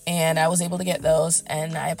 And I was able to get those.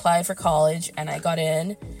 And I applied for college and I got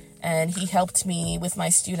in. And he helped me with my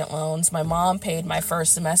student loans. My mom paid my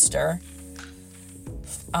first semester.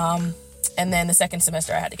 And then the second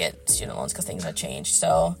semester I had to get student loans because things had changed.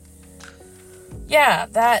 So yeah,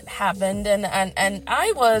 that happened. And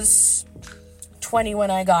I was 20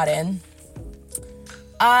 when I got in.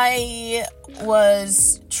 I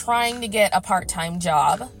was trying to get a part-time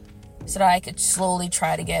job so that I could slowly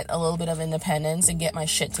try to get a little bit of independence and get my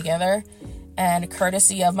shit together. And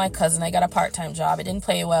courtesy of my cousin, I got a part-time job. It didn't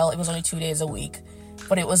pay well. It was only 2 days a week,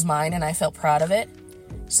 but it was mine and I felt proud of it.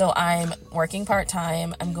 So I'm working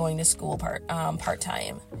part-time. I'm going to school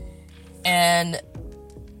part-time. And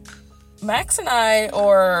Max and I,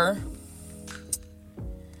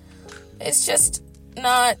 it's just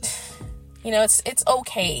not, it's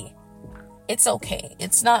okay. It's okay.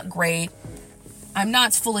 It's not great. I'm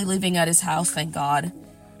not fully living at his house, thank God,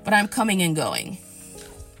 but I'm coming and going.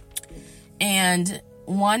 And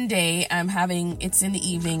one day it's in the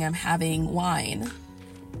evening, I'm having wine.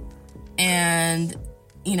 And,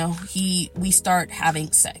 we start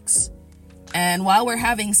having sex. And while we're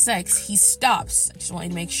having sex, he stops. I just wanted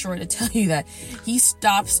to make sure to tell you that. He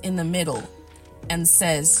stops in the middle and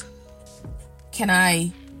says, can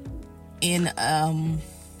I,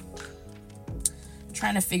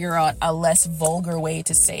 trying to figure out a less vulgar way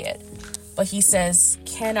to say it. But he says,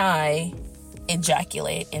 can I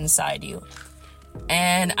ejaculate inside you?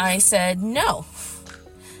 And I said, no,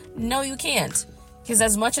 you can't. Because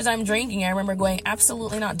as much as I'm drinking, I remember going,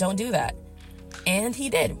 absolutely not, don't do that. And he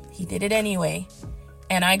did. He did it anyway.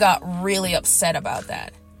 And I got really upset about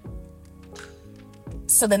that.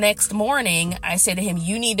 So the next morning, I said to him,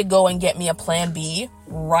 you need to go and get me a plan B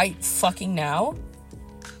right fucking now.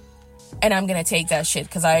 And I'm going to take that shit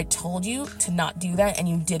because I told you to not do that and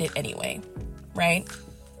you did it anyway. Right?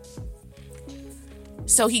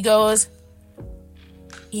 So he goes,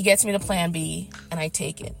 he gets me the plan B and I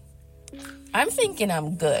take it. I'm thinking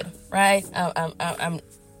I'm good, right?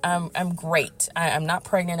 I'm great. I'm not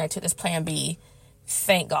pregnant. I took this Plan B.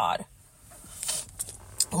 Thank God.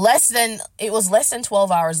 It was less than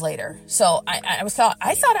 12 hours later. So I thought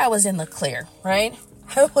I was in the clear, right?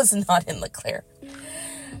 I was not in the clear.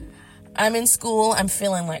 I'm in school. I'm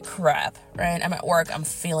feeling like crap, right? I'm at work. I'm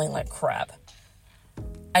feeling like crap.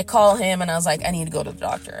 I call him and I was like, I need to go to the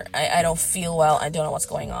doctor. I don't feel well. I don't know what's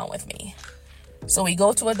going on with me. So we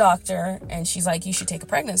go to a doctor and she's like, you should take a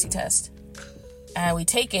pregnancy test. And we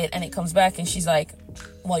take it and it comes back and she's like,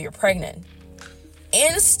 well, you're pregnant.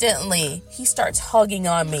 Instantly, he starts hugging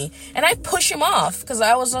on me and I push him off because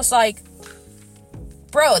I was just like,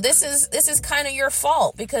 bro, this is kind of your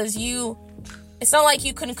fault because it's not like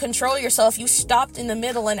you couldn't control yourself. You stopped in the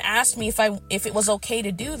middle and asked me if it was okay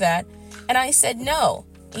to do that. And I said no.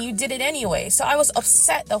 And you did it anyway. So I was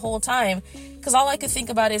upset the whole time because all I could think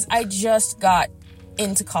about is I just got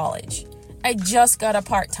into college. I just got a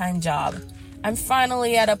part-time job. I'm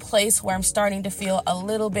finally at a place where I'm starting to feel a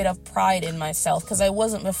little bit of pride in myself because I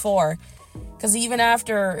wasn't before. Because even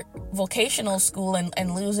after vocational school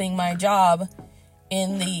and losing my job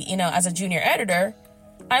in as a junior editor,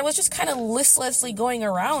 I was just kind of listlessly going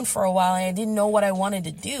around for a while and I didn't know what I wanted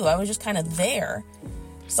to do. I was just kind of there.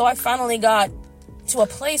 So I finally got to a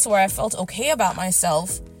place where I felt okay about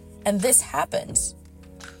myself and this happens.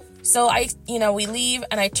 So we leave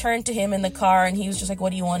and I turned to him in the car and he was just like,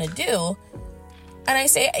 what do you want to do? And I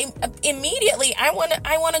say, immediately, I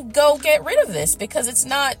want to go get rid of this because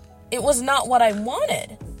it was not what I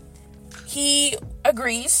wanted. He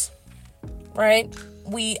agrees, right?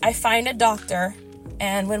 I find a doctor,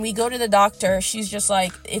 and when we go to the doctor, she's just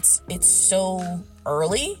like, it's so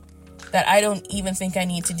early that I don't even think I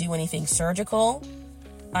need to do anything surgical.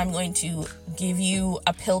 I'm going to give you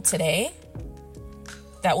a pill today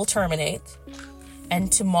that will terminate,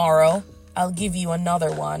 and tomorrow I'll give you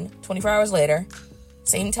another one, 24 hours later.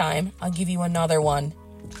 Same time, I'll give you another one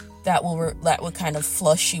that will kind of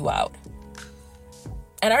flush you out.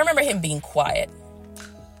 And I remember him being quiet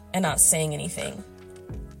and not saying anything.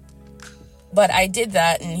 But I did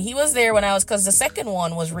that, and he was there because the second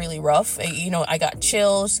one was really rough. I got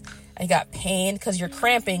chills, I got pain, because you're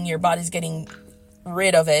cramping, your body's getting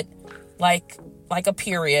rid of it, like a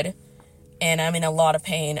period. And I'm in a lot of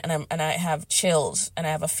pain, and I have chills, and I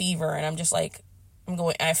have a fever, and I'm just like,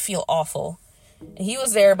 I feel awful. And he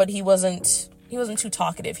was there, but he wasn't too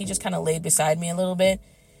talkative. He just kind of laid beside me a little bit.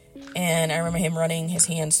 And I remember him running his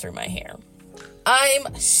hands through my hair.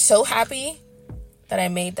 I'm so happy that I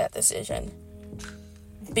made that decision.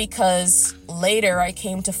 Because later I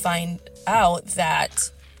came to find out that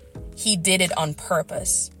he did it on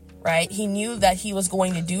purpose, right? He knew that he was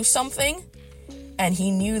going to do something. And he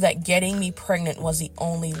knew that getting me pregnant was the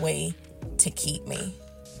only way to keep me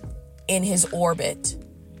in his orbit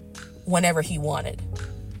whenever he wanted.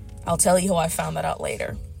 I'll tell you how I found that out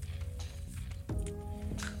later.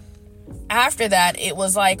 After that, it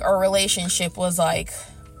was like our relationship was like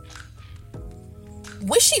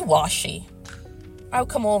wishy-washy. I would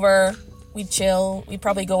come over, we'd chill, we'd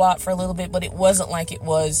probably go out for a little bit, but it wasn't like it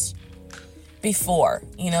was before.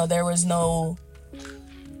 There was no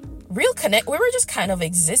real connect. We were just kind of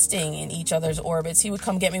existing in each other's orbits. He would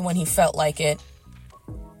come get me when he felt like it.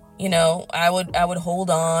 I would hold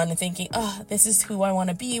on and thinking, this is who I want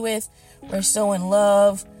to be with. We're so in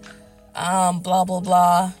love. Blah, blah,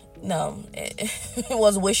 blah. No, it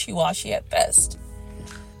was wishy-washy at best.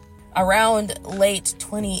 Around late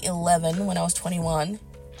 2011, when I was 21,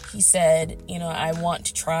 he said, I want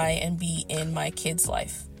to try and be in my kid's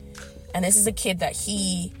life. And this is a kid that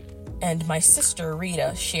he and my sister,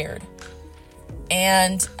 Rita, shared.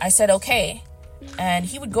 And I said, okay. And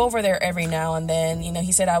he would go over there every now and then.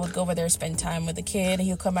 He said I would go over there, spend time with the kid. And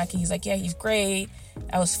he'll come back and he's like, yeah, he's great.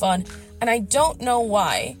 That was fun. And I don't know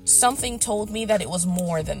why. Something told me that it was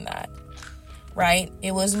more than that, right?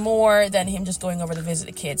 It was more than him just going over to visit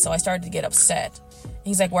the kid. So I started to get upset. And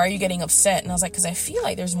he's like, why are you getting upset? And I was like, because I feel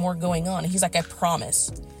like there's more going on. And he's like, I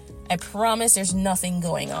promise there's nothing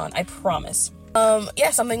going on. I promise.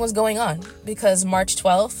 Something was going on. Because March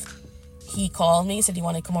 12th, he called me, said he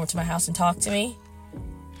wanted to come over to my house and talk to me.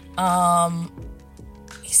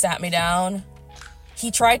 He sat me down. He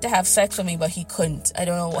tried to have sex with me, but he couldn't. I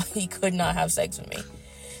don't know why he could not have sex with me.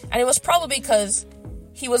 And it was probably because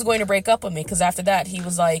he was going to break up with me. Because after that, he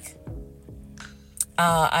was like,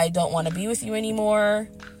 I don't want to be with you anymore.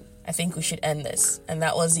 I think we should end this. And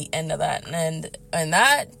that was the end of that. And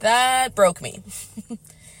that broke me.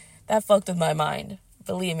 That fucked with my mind.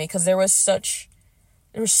 Believe me, because there was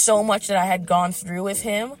so much that I had gone through with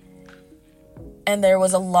him And there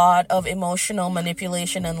was a lot of emotional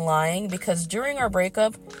manipulation and lying, because during our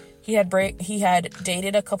breakup, he had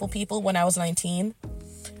dated a couple people when I was 19.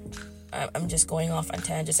 I'm just going off on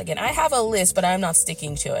tangents again. I have a list, but I'm not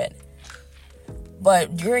sticking to it.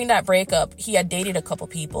 But during that breakup, he had dated a couple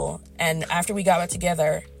people. And after we got back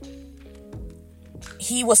together,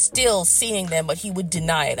 he was still seeing them, but he would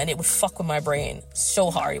deny it. And it would fuck with my brain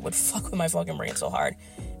so hard. It would fuck with my fucking brain so hard.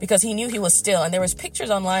 Because he knew he was still. And there was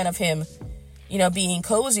pictures online of him, being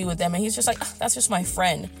cozy with them. And he's just like, that's just my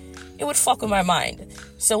friend. It would fuck with my mind.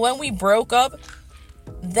 So when we broke up,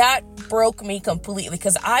 that broke me completely.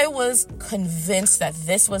 Because I was convinced that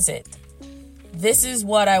this was it. This is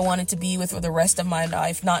what I wanted to be with for the rest of my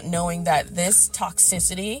life, not knowing that this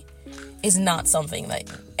toxicity is not something that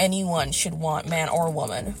anyone should want, man or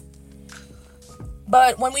woman.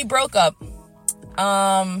 But when we broke up,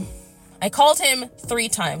 I called him 3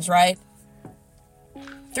 times, right?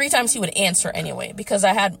 3 times he would answer anyway, because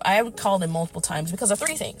I would call him multiple times because of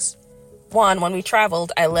 3 things. 1, when we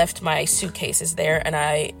traveled, I left my suitcases there and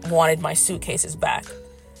I wanted my suitcases back.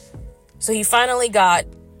 So he finally got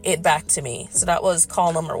it back to me. So that was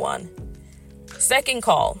call number 1. Second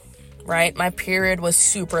call, right? My period was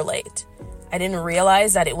super late. I didn't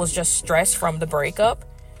realize that it was just stress from the breakup,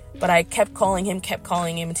 but I kept calling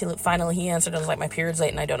him until finally he answered. I was like, my period's late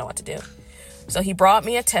and I don't know what to do. So he brought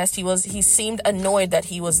me a test. He seemed annoyed that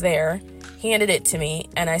he was there. He handed it to me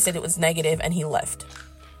and I said it was negative and he left.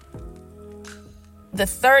 The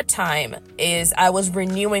third time is I was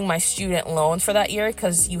renewing my student loans for that year,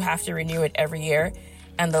 because you have to renew it every year.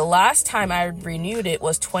 And the last time I renewed it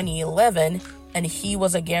was 2011, and he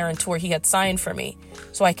was a guarantor. He had signed for me.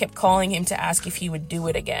 So I kept calling him to ask if he would do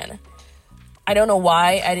it again. I don't know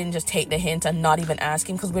why I didn't just take the hint and not even ask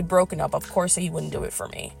him, because we'd broken up. Of course he wouldn't do it for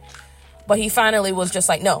me. But he finally was just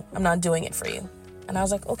like, no, I'm not doing it for you. And I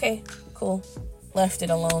was like, okay, cool. Left it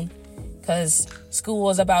alone, because school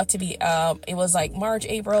was about to be out. It was like March,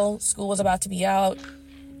 April. School was about to be out.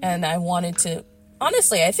 And I wanted to...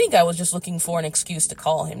 Honestly, I think I was just looking for an excuse to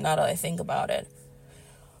call him, now that I think about it.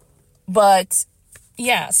 But,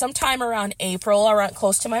 yeah, sometime around April, around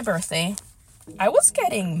close to my birthday, I was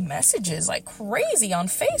getting messages like crazy on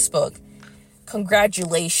Facebook.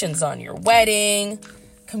 Congratulations on your wedding.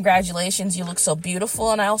 Congratulations, you look so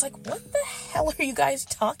beautiful. And I was like, what the hell are you guys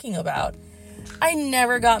talking about? I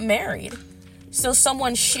never got married. So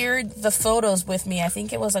someone shared the photos with me. I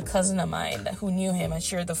think it was a cousin of mine who knew him and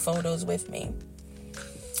shared the photos with me.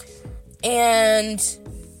 And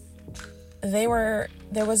there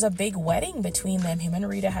was a big wedding between them. Him and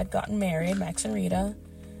Rita had gotten married, Max and Rita.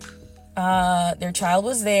 Their child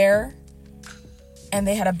was there. And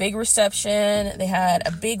they had a big reception. They had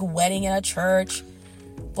a big wedding at a church.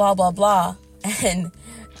 Blah, blah, blah. And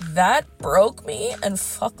that broke me and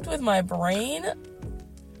fucked with my brain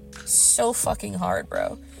so fucking hard,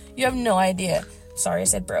 bro. You have no idea. Sorry I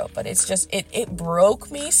said bro, but it's just, it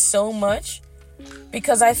broke me so much,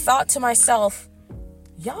 because I thought to myself,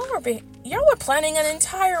 y'all were planning an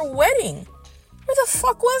entire wedding. Where the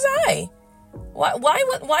fuck was I?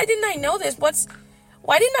 Why didn't I know this?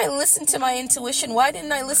 Why didn't I listen to my intuition? Why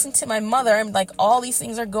didn't I listen to my mother? I'm like, all these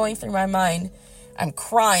things are going through my mind. I'm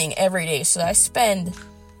crying every day. So I spend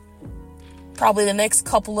probably the next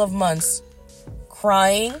couple of months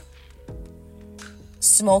crying,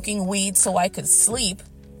 smoking weed so I could sleep,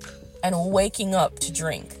 and waking up to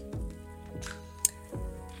drink.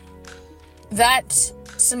 That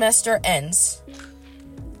semester ends,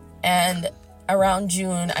 and around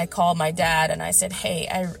June, I called my dad and I said, hey,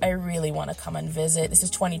 I really want to come and visit. This is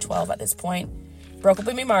 2012 at this point. Broke up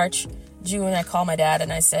with me March. June, I called my dad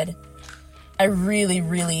and I said, I really,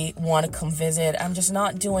 really want to come visit. I'm just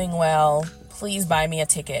not doing well. Please buy me a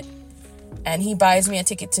ticket. And he buys me a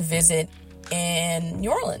ticket to visit in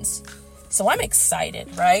New Orleans. So I'm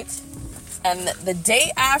excited, right? And the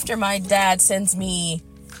day after, my dad sends me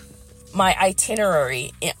my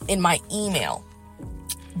itinerary in my email.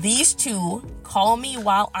 These two call me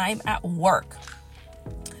while I'm at work.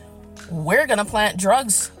 We're going to plant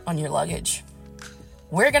drugs on your luggage.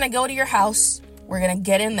 We're going to go to your house. We're going to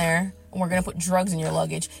get in there. And we're going to put drugs in your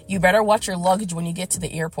luggage. You better watch your luggage when you get to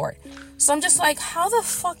the airport. So I'm just like, how the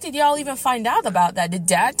fuck did y'all even find out about that? Did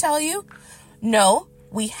dad tell you? No,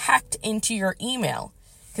 we hacked into your email.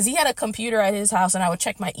 Because he had a computer at his house and I would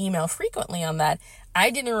check my email frequently on that. I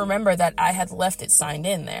didn't remember that I had left it signed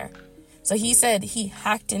in there. So he said he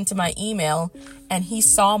hacked into my email and he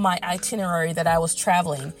saw my itinerary that I was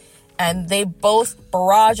traveling. And they both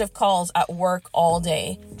barrage of calls at work all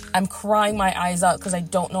day. I'm crying my eyes out because I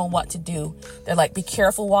don't know what to do. They're like, be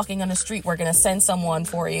careful walking on the street. We're going to send someone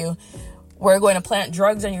for you. we're going to plant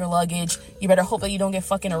drugs in your luggage. You better hope that you don't get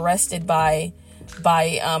fucking arrested by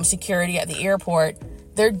security at the airport.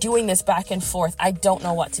 They're doing this back and forth. I don't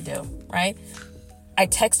know what to do, right? I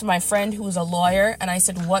texted my friend who's a lawyer and I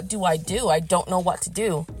said, what do? I don't know what to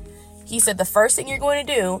do. He said, the first thing you're going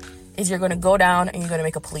to do is you're going to go down and you're going to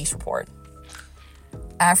make a police report.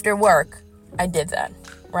 After work, I did that,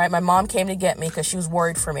 right? My mom came to get me because she was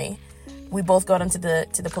worried for me. We both go down to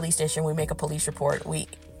the police station. We make a police report. We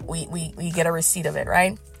get a receipt of it,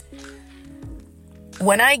 right?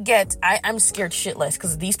 When I'm scared shitless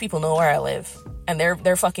because these people know where I live and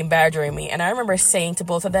they're fucking badgering me. And I remember saying to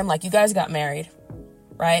both of them, like, you guys got married,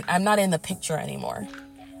 right? I'm not in the picture anymore.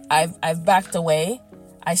 I've backed away.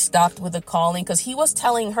 I stopped with the calling because he was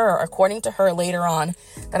telling her, according to her later on,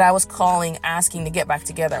 that I was calling asking to get back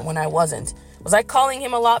together when I wasn't. Was I calling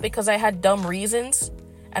him a lot because I had dumb reasons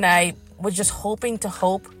and I was just hoping to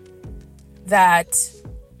hope that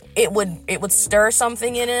it would stir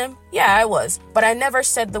something in him? Yeah, I was. But I never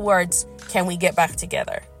said the words, can we get back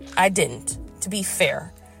together? I didn't, to be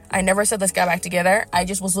fair. I never said let's get back together. I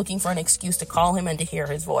just was looking for an excuse to call him and to hear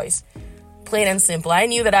his voice. Plain and simple. I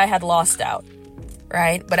knew that I had lost out,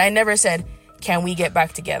 right? But I never said, can we get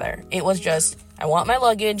back together? It was just, I want my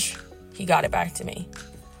luggage. He got it back to me.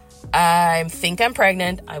 I think I'm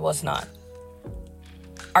pregnant. I was not.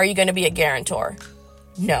 Are you going to be a guarantor?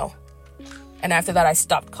 No. And after that, I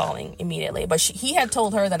stopped calling immediately. But he had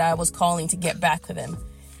told her that I was calling to get back with him.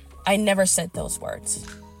 I never said those words.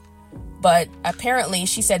 But apparently,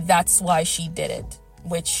 she said that's why she did it.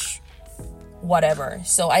 Which, whatever.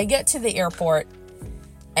 So I get to the airport.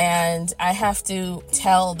 And I have to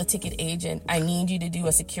tell the ticket agent, I need you to do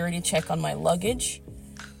a security check on my luggage.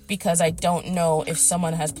 Because I don't know if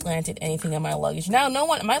someone has planted anything in my luggage. Now,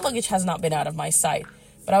 my luggage has not been out of my sight.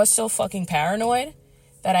 But I was so fucking paranoid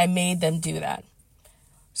that I made them do that.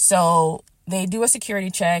 So they do a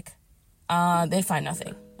security check. They find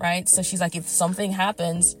nothing, right? So she's like, if something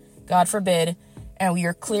happens, God forbid, and we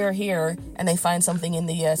are clear here, and they find something in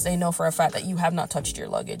the US, they know for a fact that you have not touched your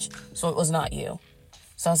luggage. So it was not you.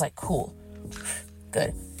 So I was like, cool.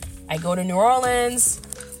 Good. I go to New Orleans.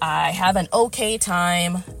 I have an okay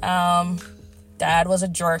time. Dad was a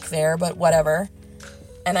jerk there, but whatever.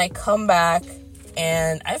 And I come back,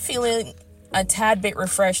 and I'm feeling a tad bit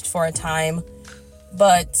refreshed for a time,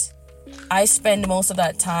 but I spend most of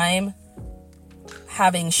that time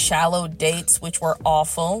having shallow dates, which were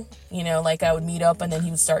awful. You know, like I would meet up and then he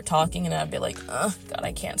would start talking and I'd be like, God,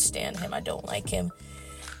 I can't stand him. I don't like him.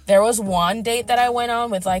 There was one date that I went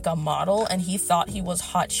on with like a model and he thought he was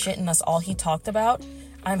hot shit and that's all he talked about.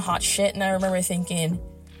 I'm hot shit. And I remember thinking,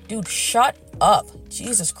 dude, shut up.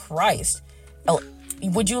 Jesus Christ. Oh,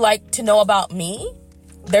 would you like to know about me?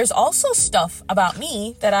 There's also stuff about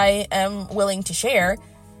me that I am willing to share.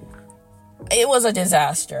 It was a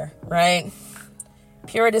disaster, right?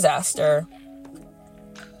 Pure disaster.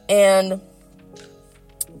 And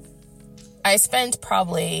I spent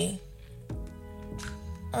probably,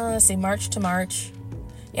 March to March.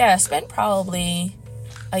 Yeah, I spent probably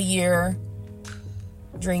a year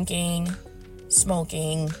drinking,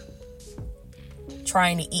 smoking,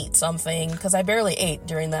 trying to eat something, because I barely ate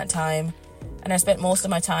during that time. And I spent most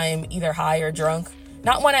of my time either high or drunk.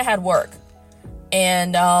 Not when I had work.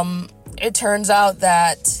 And it turns out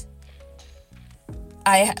that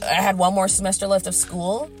I had one more semester left of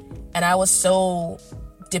school. And I was so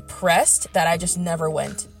depressed that I just never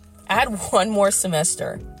went. I had one more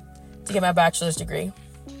semester to get my bachelor's degree.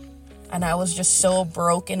 And I was just so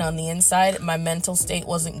broken on the inside. My mental state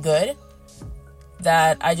wasn't good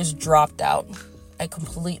that I just dropped out. I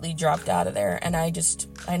completely dropped out of there. And I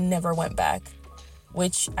never went back.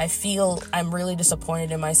 Which I feel I'm really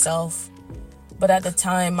disappointed in myself. But at the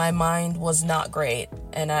time, my mind was not great.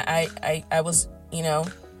 And I was,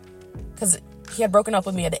 because he had broken up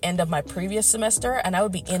with me at the end of my previous semester. And I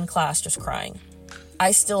would be in class just crying.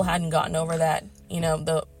 I still hadn't gotten over that.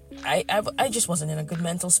 I just wasn't in a good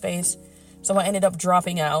mental space. So I ended up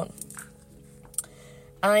dropping out.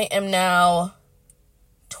 I am now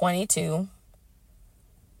 22.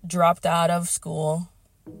 Dropped out of school.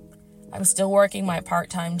 I'm still working my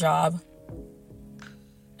part-time job.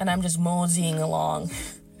 And I'm just moseying along.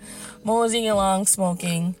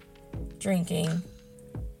 Smoking, drinking,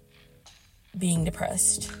 being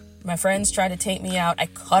depressed. My friends tried to take me out. I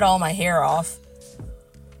cut all my hair off.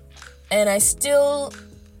 And I still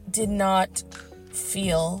did not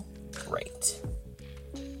feel great.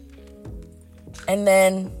 And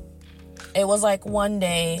then it was like one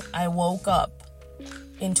day I woke up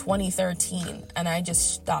in 2013 and I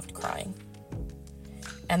just stopped crying.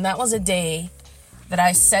 And that was a day that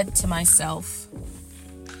I said to myself,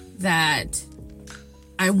 that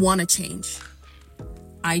I want to change.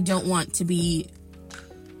 I don't want to be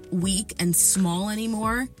weak and small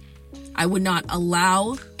anymore. I would not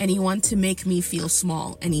allow anyone to make me feel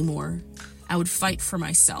small anymore. I would fight for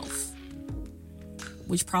myself,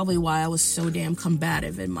 which probably why I was so damn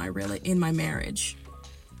combative in my marriage.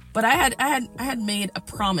 But I had made a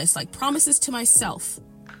promise, like promises to myself,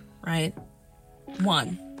 right?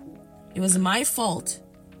 1, it was my fault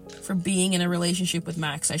for being in a relationship with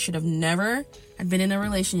Max. I should have never had been in a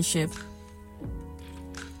relationship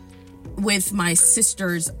with my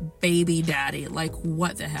sister's baby daddy. Like,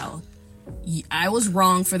 what the hell? I was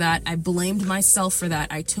wrong for that. I blamed myself for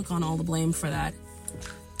that. I took on all the blame for that.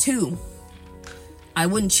 2, I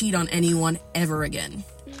wouldn't cheat on anyone ever again.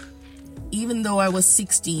 Even though I was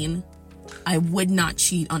 16, I would not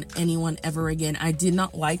cheat on anyone ever again. I did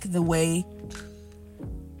not like the way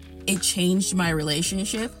it changed my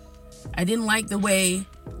relationship. I didn't like the way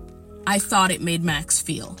I thought it made Max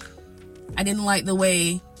feel. I didn't like the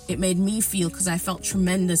way it made me feel because I felt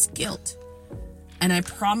tremendous guilt. And I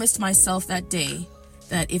promised myself that day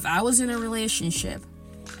that if I was in a relationship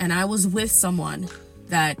and I was with someone,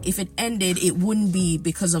 that if it ended, it wouldn't be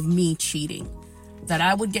because of me cheating. That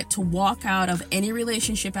I would get to walk out of any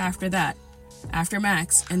relationship after that, after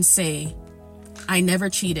Max, and say, I never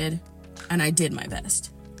cheated and I did my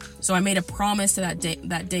best. So I made a promise to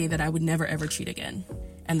that day that I would never ever cheat again.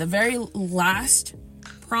 And the very last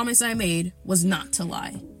promise I made was not to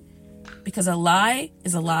lie. Because a lie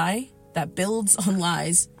is a lie that builds on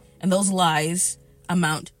lies, and those lies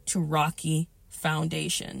amount to rocky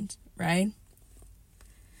foundations, right?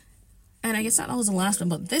 And I guess that was the last one,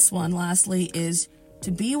 but this one, lastly, is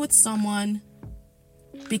to be with someone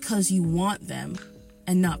because you want them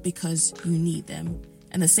and not because you need them.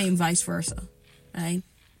 And the same vice versa, right?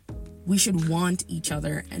 We should want each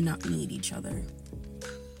other and not need each other.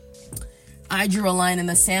 I drew a line in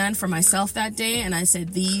the sand for myself that day, and I said,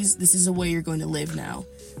 this is the way you're going to live now.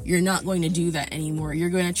 You're not going to do that anymore. You're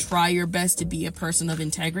going to try your best to be a person of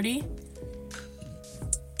integrity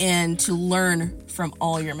and to learn from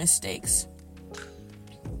all your mistakes.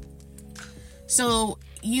 So,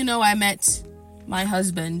 I met my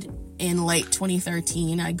husband in late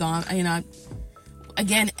 2013.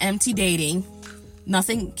 Again, empty dating.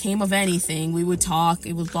 Nothing came of anything. We would talk.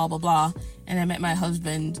 It was blah, blah, blah. And I met my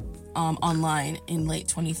husband online in late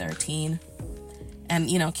 2013.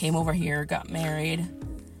 And, came over here, got married.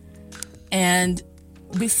 And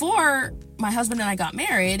before my husband and I got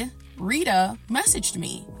married, Rita messaged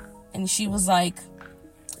me. And she was like,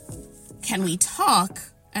 can we talk?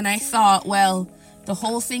 And I thought, well, the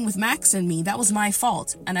whole thing with Max and me, that was my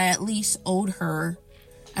fault. And I at least owed her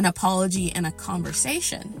an apology and a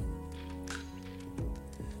conversation.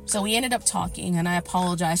 So we ended up talking, and I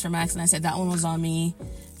apologized for Max, and I said, that one was on me.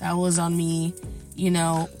 That was on me.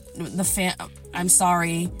 I'm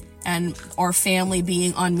sorry. And our family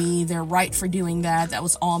being on me, they're right for doing that. That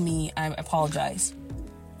was all me. I apologize.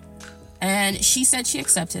 And she said she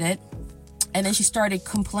accepted it. And then she started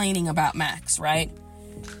complaining about Max, right?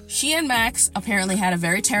 She and Max apparently had a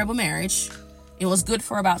very terrible marriage. It was good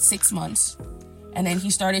for about 6 months. And then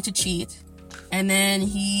he started to cheat. And then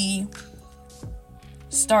he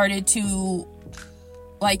started to,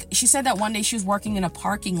 she said that one day she was working in a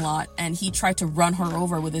parking lot and he tried to run her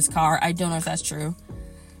over with his car. I don't know if that's true.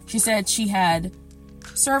 She said she had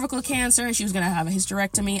cervical cancer and she was going to have a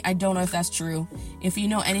hysterectomy. I don't know if that's true. If you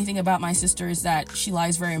know anything about my sister, is that she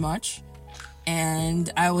lies very much.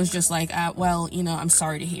 And I was just like, I'm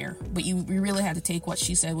sorry to hear. But you really had to take what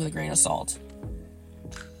she said with a grain of salt.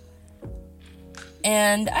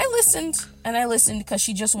 And I listened because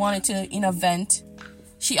she just wanted to, vent.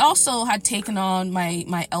 She also had taken on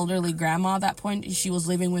my elderly grandma at that point. She was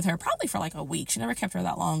living with her probably for like a week. She never kept her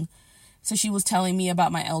that long. So she was telling me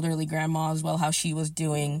about my elderly grandma as well, how she was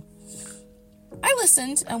doing. I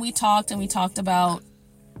listened and we talked about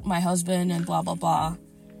my husband and blah, blah, blah.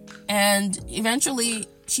 And eventually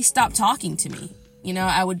she stopped talking to me.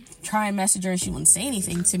 I would try and message her and she wouldn't say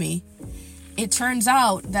anything to me. It turns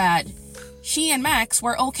out that she and Max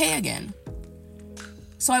were okay again.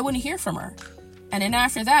 So I wouldn't hear from her. And then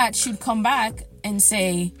after that, she'd come back and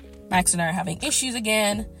say, Max and I are having issues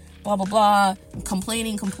again, blah, blah, blah,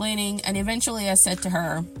 complaining. And eventually I said to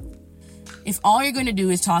her, if all you're going to do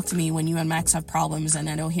is talk to me when you and Max have problems and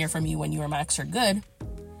I don't hear from you when you and Max are good,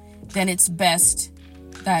 then it's best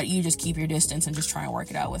that you just keep your distance and just try and work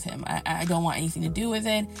it out with him. I don't want anything to do with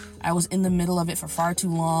it. I was in the middle of it for far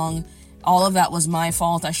too long. All of that was my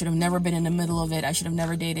fault. I should have never been in the middle of it. I should have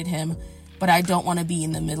never dated him. But I don't want to be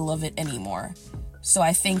in the middle of it anymore. So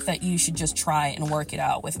I think that you should just try and work it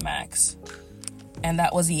out with Max. And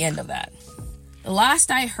that was the end of that. The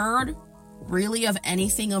last I heard, really, of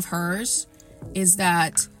anything of hers is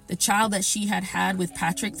that the child that she had with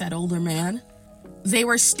Patrick, that older man, they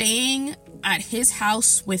were staying at his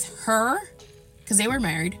house with her because they were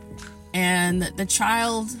married. And the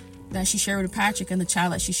child that she shared with Patrick and the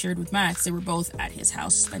child that she shared with Max, they were both at his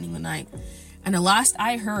house spending the night. And the last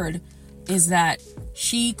I heard is that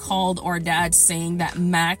she called our dad saying that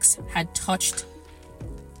Max had touched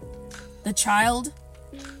the child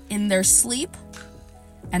in their sleep.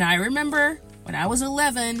 And I remember when I was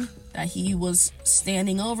 11 that he was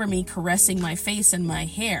standing over me, caressing my face and my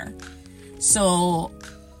hair. So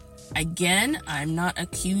again, I'm not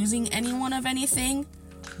accusing anyone of anything,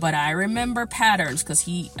 but I remember patterns because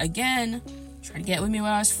he, again, tried to get with me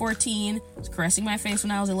when I was 14, was caressing my face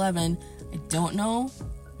when I was 11. I don't know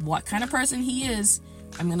what kind of person he is.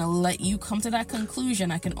 I'm going to let you come to that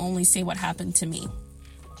conclusion. I can only say what happened to me.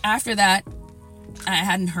 After that, I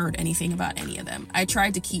hadn't heard anything about any of them. I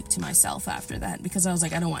tried to keep to myself after that because I was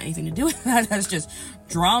like, I don't want anything to do with that. That's just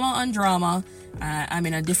drama on drama. I'm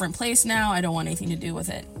in a different place now. I don't want anything to do with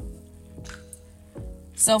it.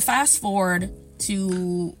 So fast forward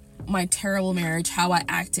to my terrible marriage, how I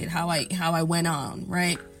acted, how I went on,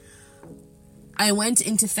 right? I went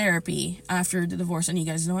into therapy after the divorce, and you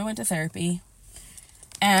guys know I went to therapy.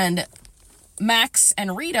 And Max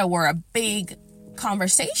and Rita were a big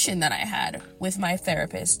conversation that I had with my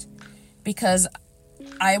therapist because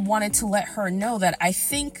I wanted to let her know that I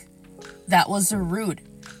think that was the root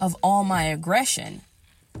of all my aggression.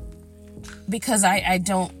 Because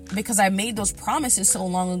I made those promises so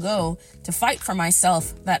long ago to fight for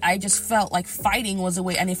myself that I just felt like fighting was a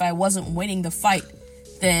way. And if I wasn't winning the fight,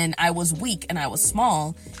 then I was weak and I was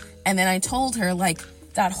small. And then I told her, like,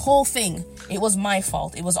 that whole thing, it was my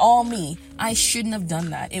fault. It was all me. I shouldn't have done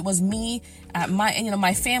that. It was me.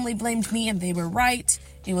 My family blamed me and they were right.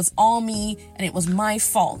 It was all me and it was my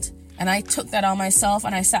fault. And I took that on myself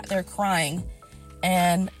and I sat there crying.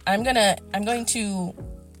 And I'm going to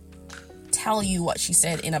tell you what she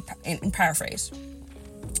said in paraphrase.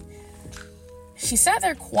 She sat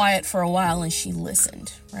there quiet for a while and she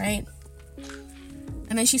listened, right?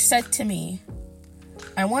 And then she said to me,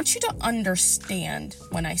 I want you to understand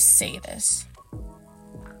when I say this.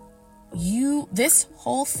 This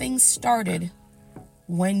whole thing started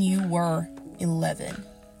when you were 11.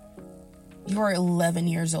 You were 11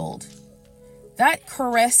 years old. That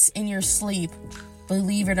caress in your sleep,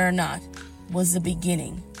 believe it or not, was the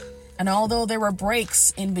beginning. And although there were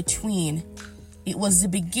breaks in between, it was the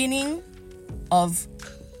beginning of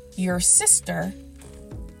your sister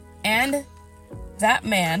and that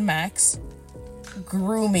man, Max,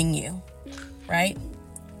 grooming you, right?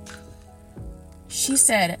 She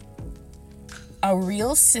said a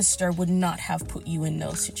real sister would not have put you in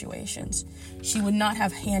those situations. She would not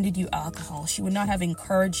have handed you alcohol. She would not have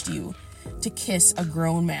encouraged you to kiss a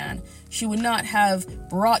grown man. She would not have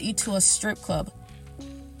brought you to a strip club.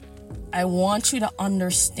 I want you to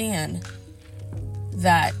understand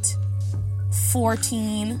that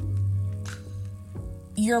 14,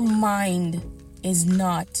 your mind is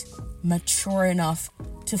not mature enough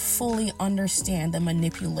to fully understand the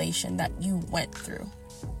manipulation that you went through.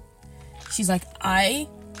 She's like, I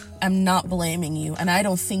am not blaming you, and I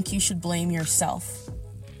don't think you should blame yourself.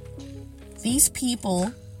 These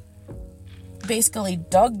people basically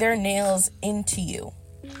dug their nails into you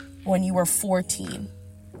when you were 14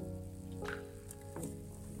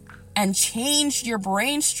 and changed your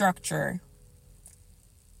brain structure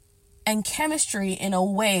and chemistry in a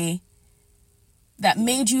way that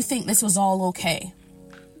made you think this was all okay.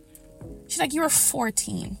 She's like, you were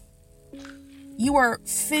 14. You were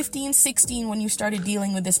 15, 16 when you started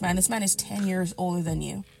dealing with this man. This man is 10 years older than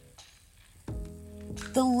you.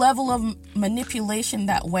 The level of manipulation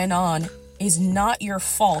that went on is not your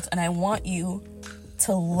fault, and I want you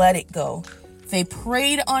to let it go. They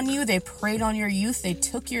preyed on you. They preyed on your youth. They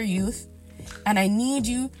took your youth, and I need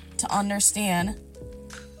you to understand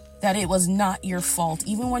that it was not your fault.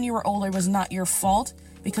 Even when you were older, it was not your fault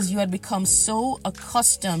because you had become so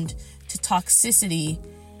accustomed to toxicity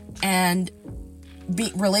and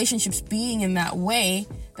relationships being in that way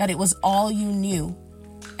that it was all you knew.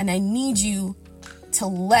 And I need you to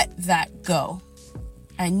let that go.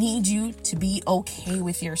 I need you to be okay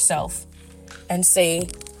with yourself and say,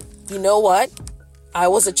 you know what? I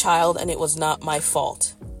was a child and it was not my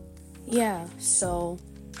fault. Yeah, so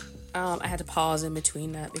I had to pause in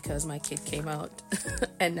between that because my kid came out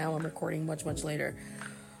and now I'm recording much, much later.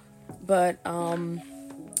 But I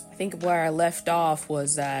think where I left off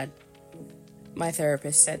was that my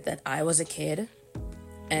therapist said that I was a kid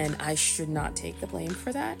and I should not take the blame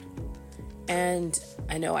for that. And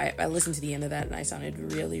I know I listened to the end of that and I sounded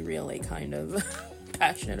really, really kind of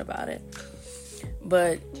passionate about it.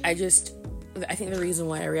 But I think the reason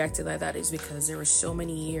why I reacted like that is because there were so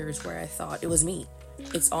many years where I thought it was me.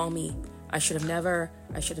 It's all me. I should have never.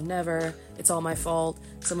 It's all my fault.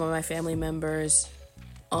 Some of my family members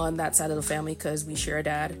on that side of the family, because we share a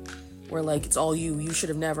dad, were like, it's all you. You should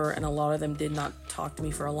have never. And a lot of them did not talk to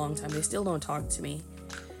me for a long time. They still don't talk to me.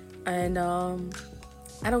 And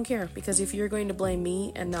I don't care, because if you're going to blame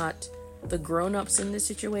me and not the grown-ups in this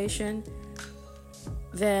situation,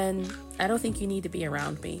 then I don't think you need to be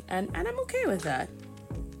around me. And I'm okay with that.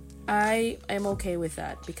 I am okay with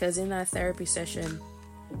that, because in that therapy session,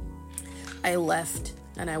 I left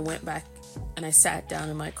and I went back and I sat down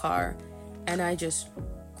in my car and I just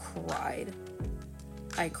cried.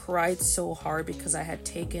 I cried so hard because I had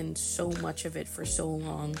taken so much of it for so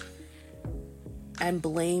long and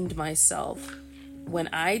blamed myself when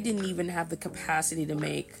I didn't even have the capacity to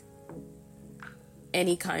make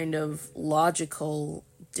any kind of logical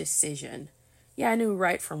decision. Yeah, I knew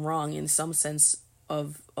right from wrong in some sense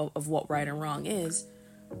of what right and wrong is,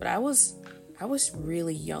 but I was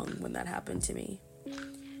really young when that happened to me.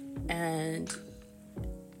 And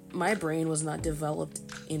my brain was not developed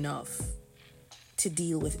enough to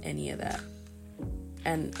deal with any of that.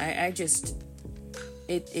 And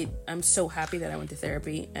I'm so happy that I went to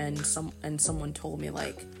therapy and someone told me,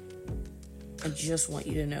 like, I just want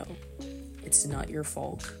you to know it's not your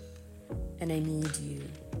fault. And I need you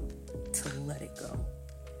to let it go.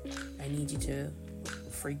 I need you to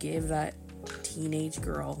forgive that teenage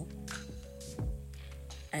girl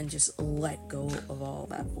and just let go of all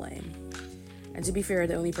that blame. And to be fair,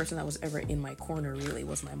 the only person that was ever in my corner really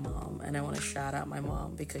was my mom. And I want to shout out my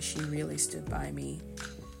mom because she really stood by me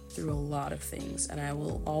through a lot of things. And I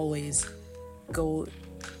will always go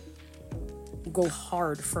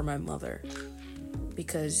hard for my mother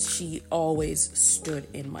because she always stood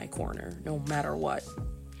in my corner no matter what.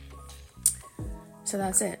 So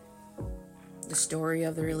that's it. The story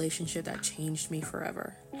of the relationship that changed me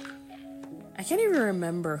forever. I can't even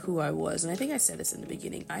remember who I was, and I think I said this in the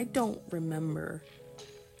beginning. I don't remember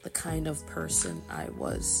the kind of person I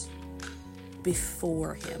was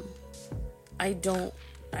before him. I don't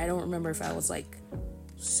remember if I was like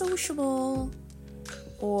sociable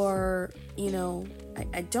or,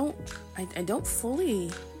 I don't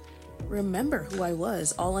fully remember who I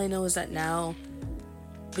was. All I know is that now,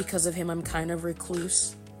 because of him, I'm kind of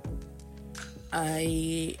recluse.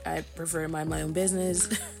 I prefer to mind my own business.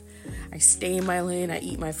 I stay in my lane, I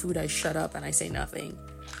eat my food, I shut up, and I say nothing.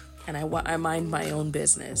 And I mind my own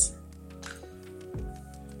business.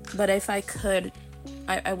 But if I could,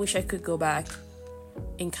 I wish I could go back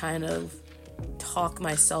and kind of talk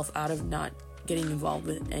myself out of not getting involved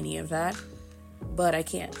with any of that. But I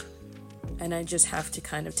can't. And I just have to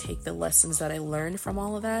kind of take the lessons that I learned from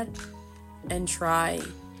all of that and try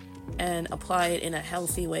and apply it in a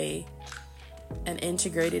healthy way and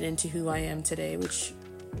integrate it into who I am today, which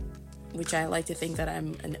I like to think that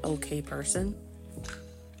I'm an okay person.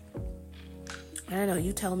 I don't know,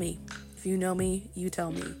 you tell me. If you know me, you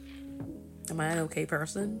tell me. Am I an okay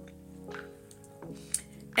person?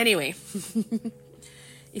 Anyway,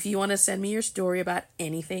 if you want to send me your story about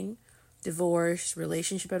anything, divorce,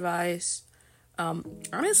 relationship advice,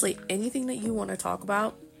 honestly, anything that you want to talk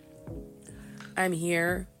about, I'm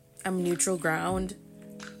here. I'm neutral ground.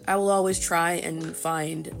 I will always try and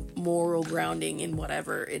find moral grounding in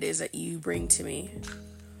whatever it is that you bring to me.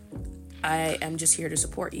 I am just here to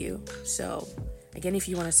support you. So, again, if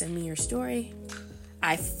you want to send me your story,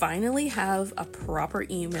 I finally have a proper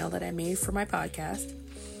email that I made for my podcast,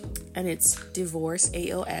 and it's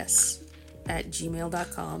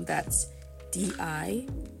divorceaos@gmail.com. That's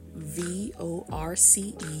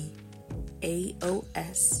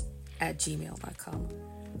divorceaos@gmail.com.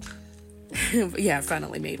 Yeah, I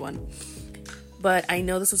finally made one. But I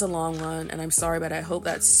know this was a long one, and I'm sorry, but I hope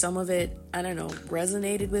that some of it, I don't know,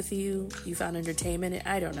 resonated with you. You found entertainment in it.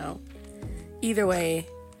 I don't know. Either way,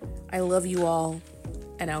 I love you all,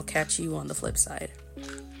 and I'll catch you on the flip side.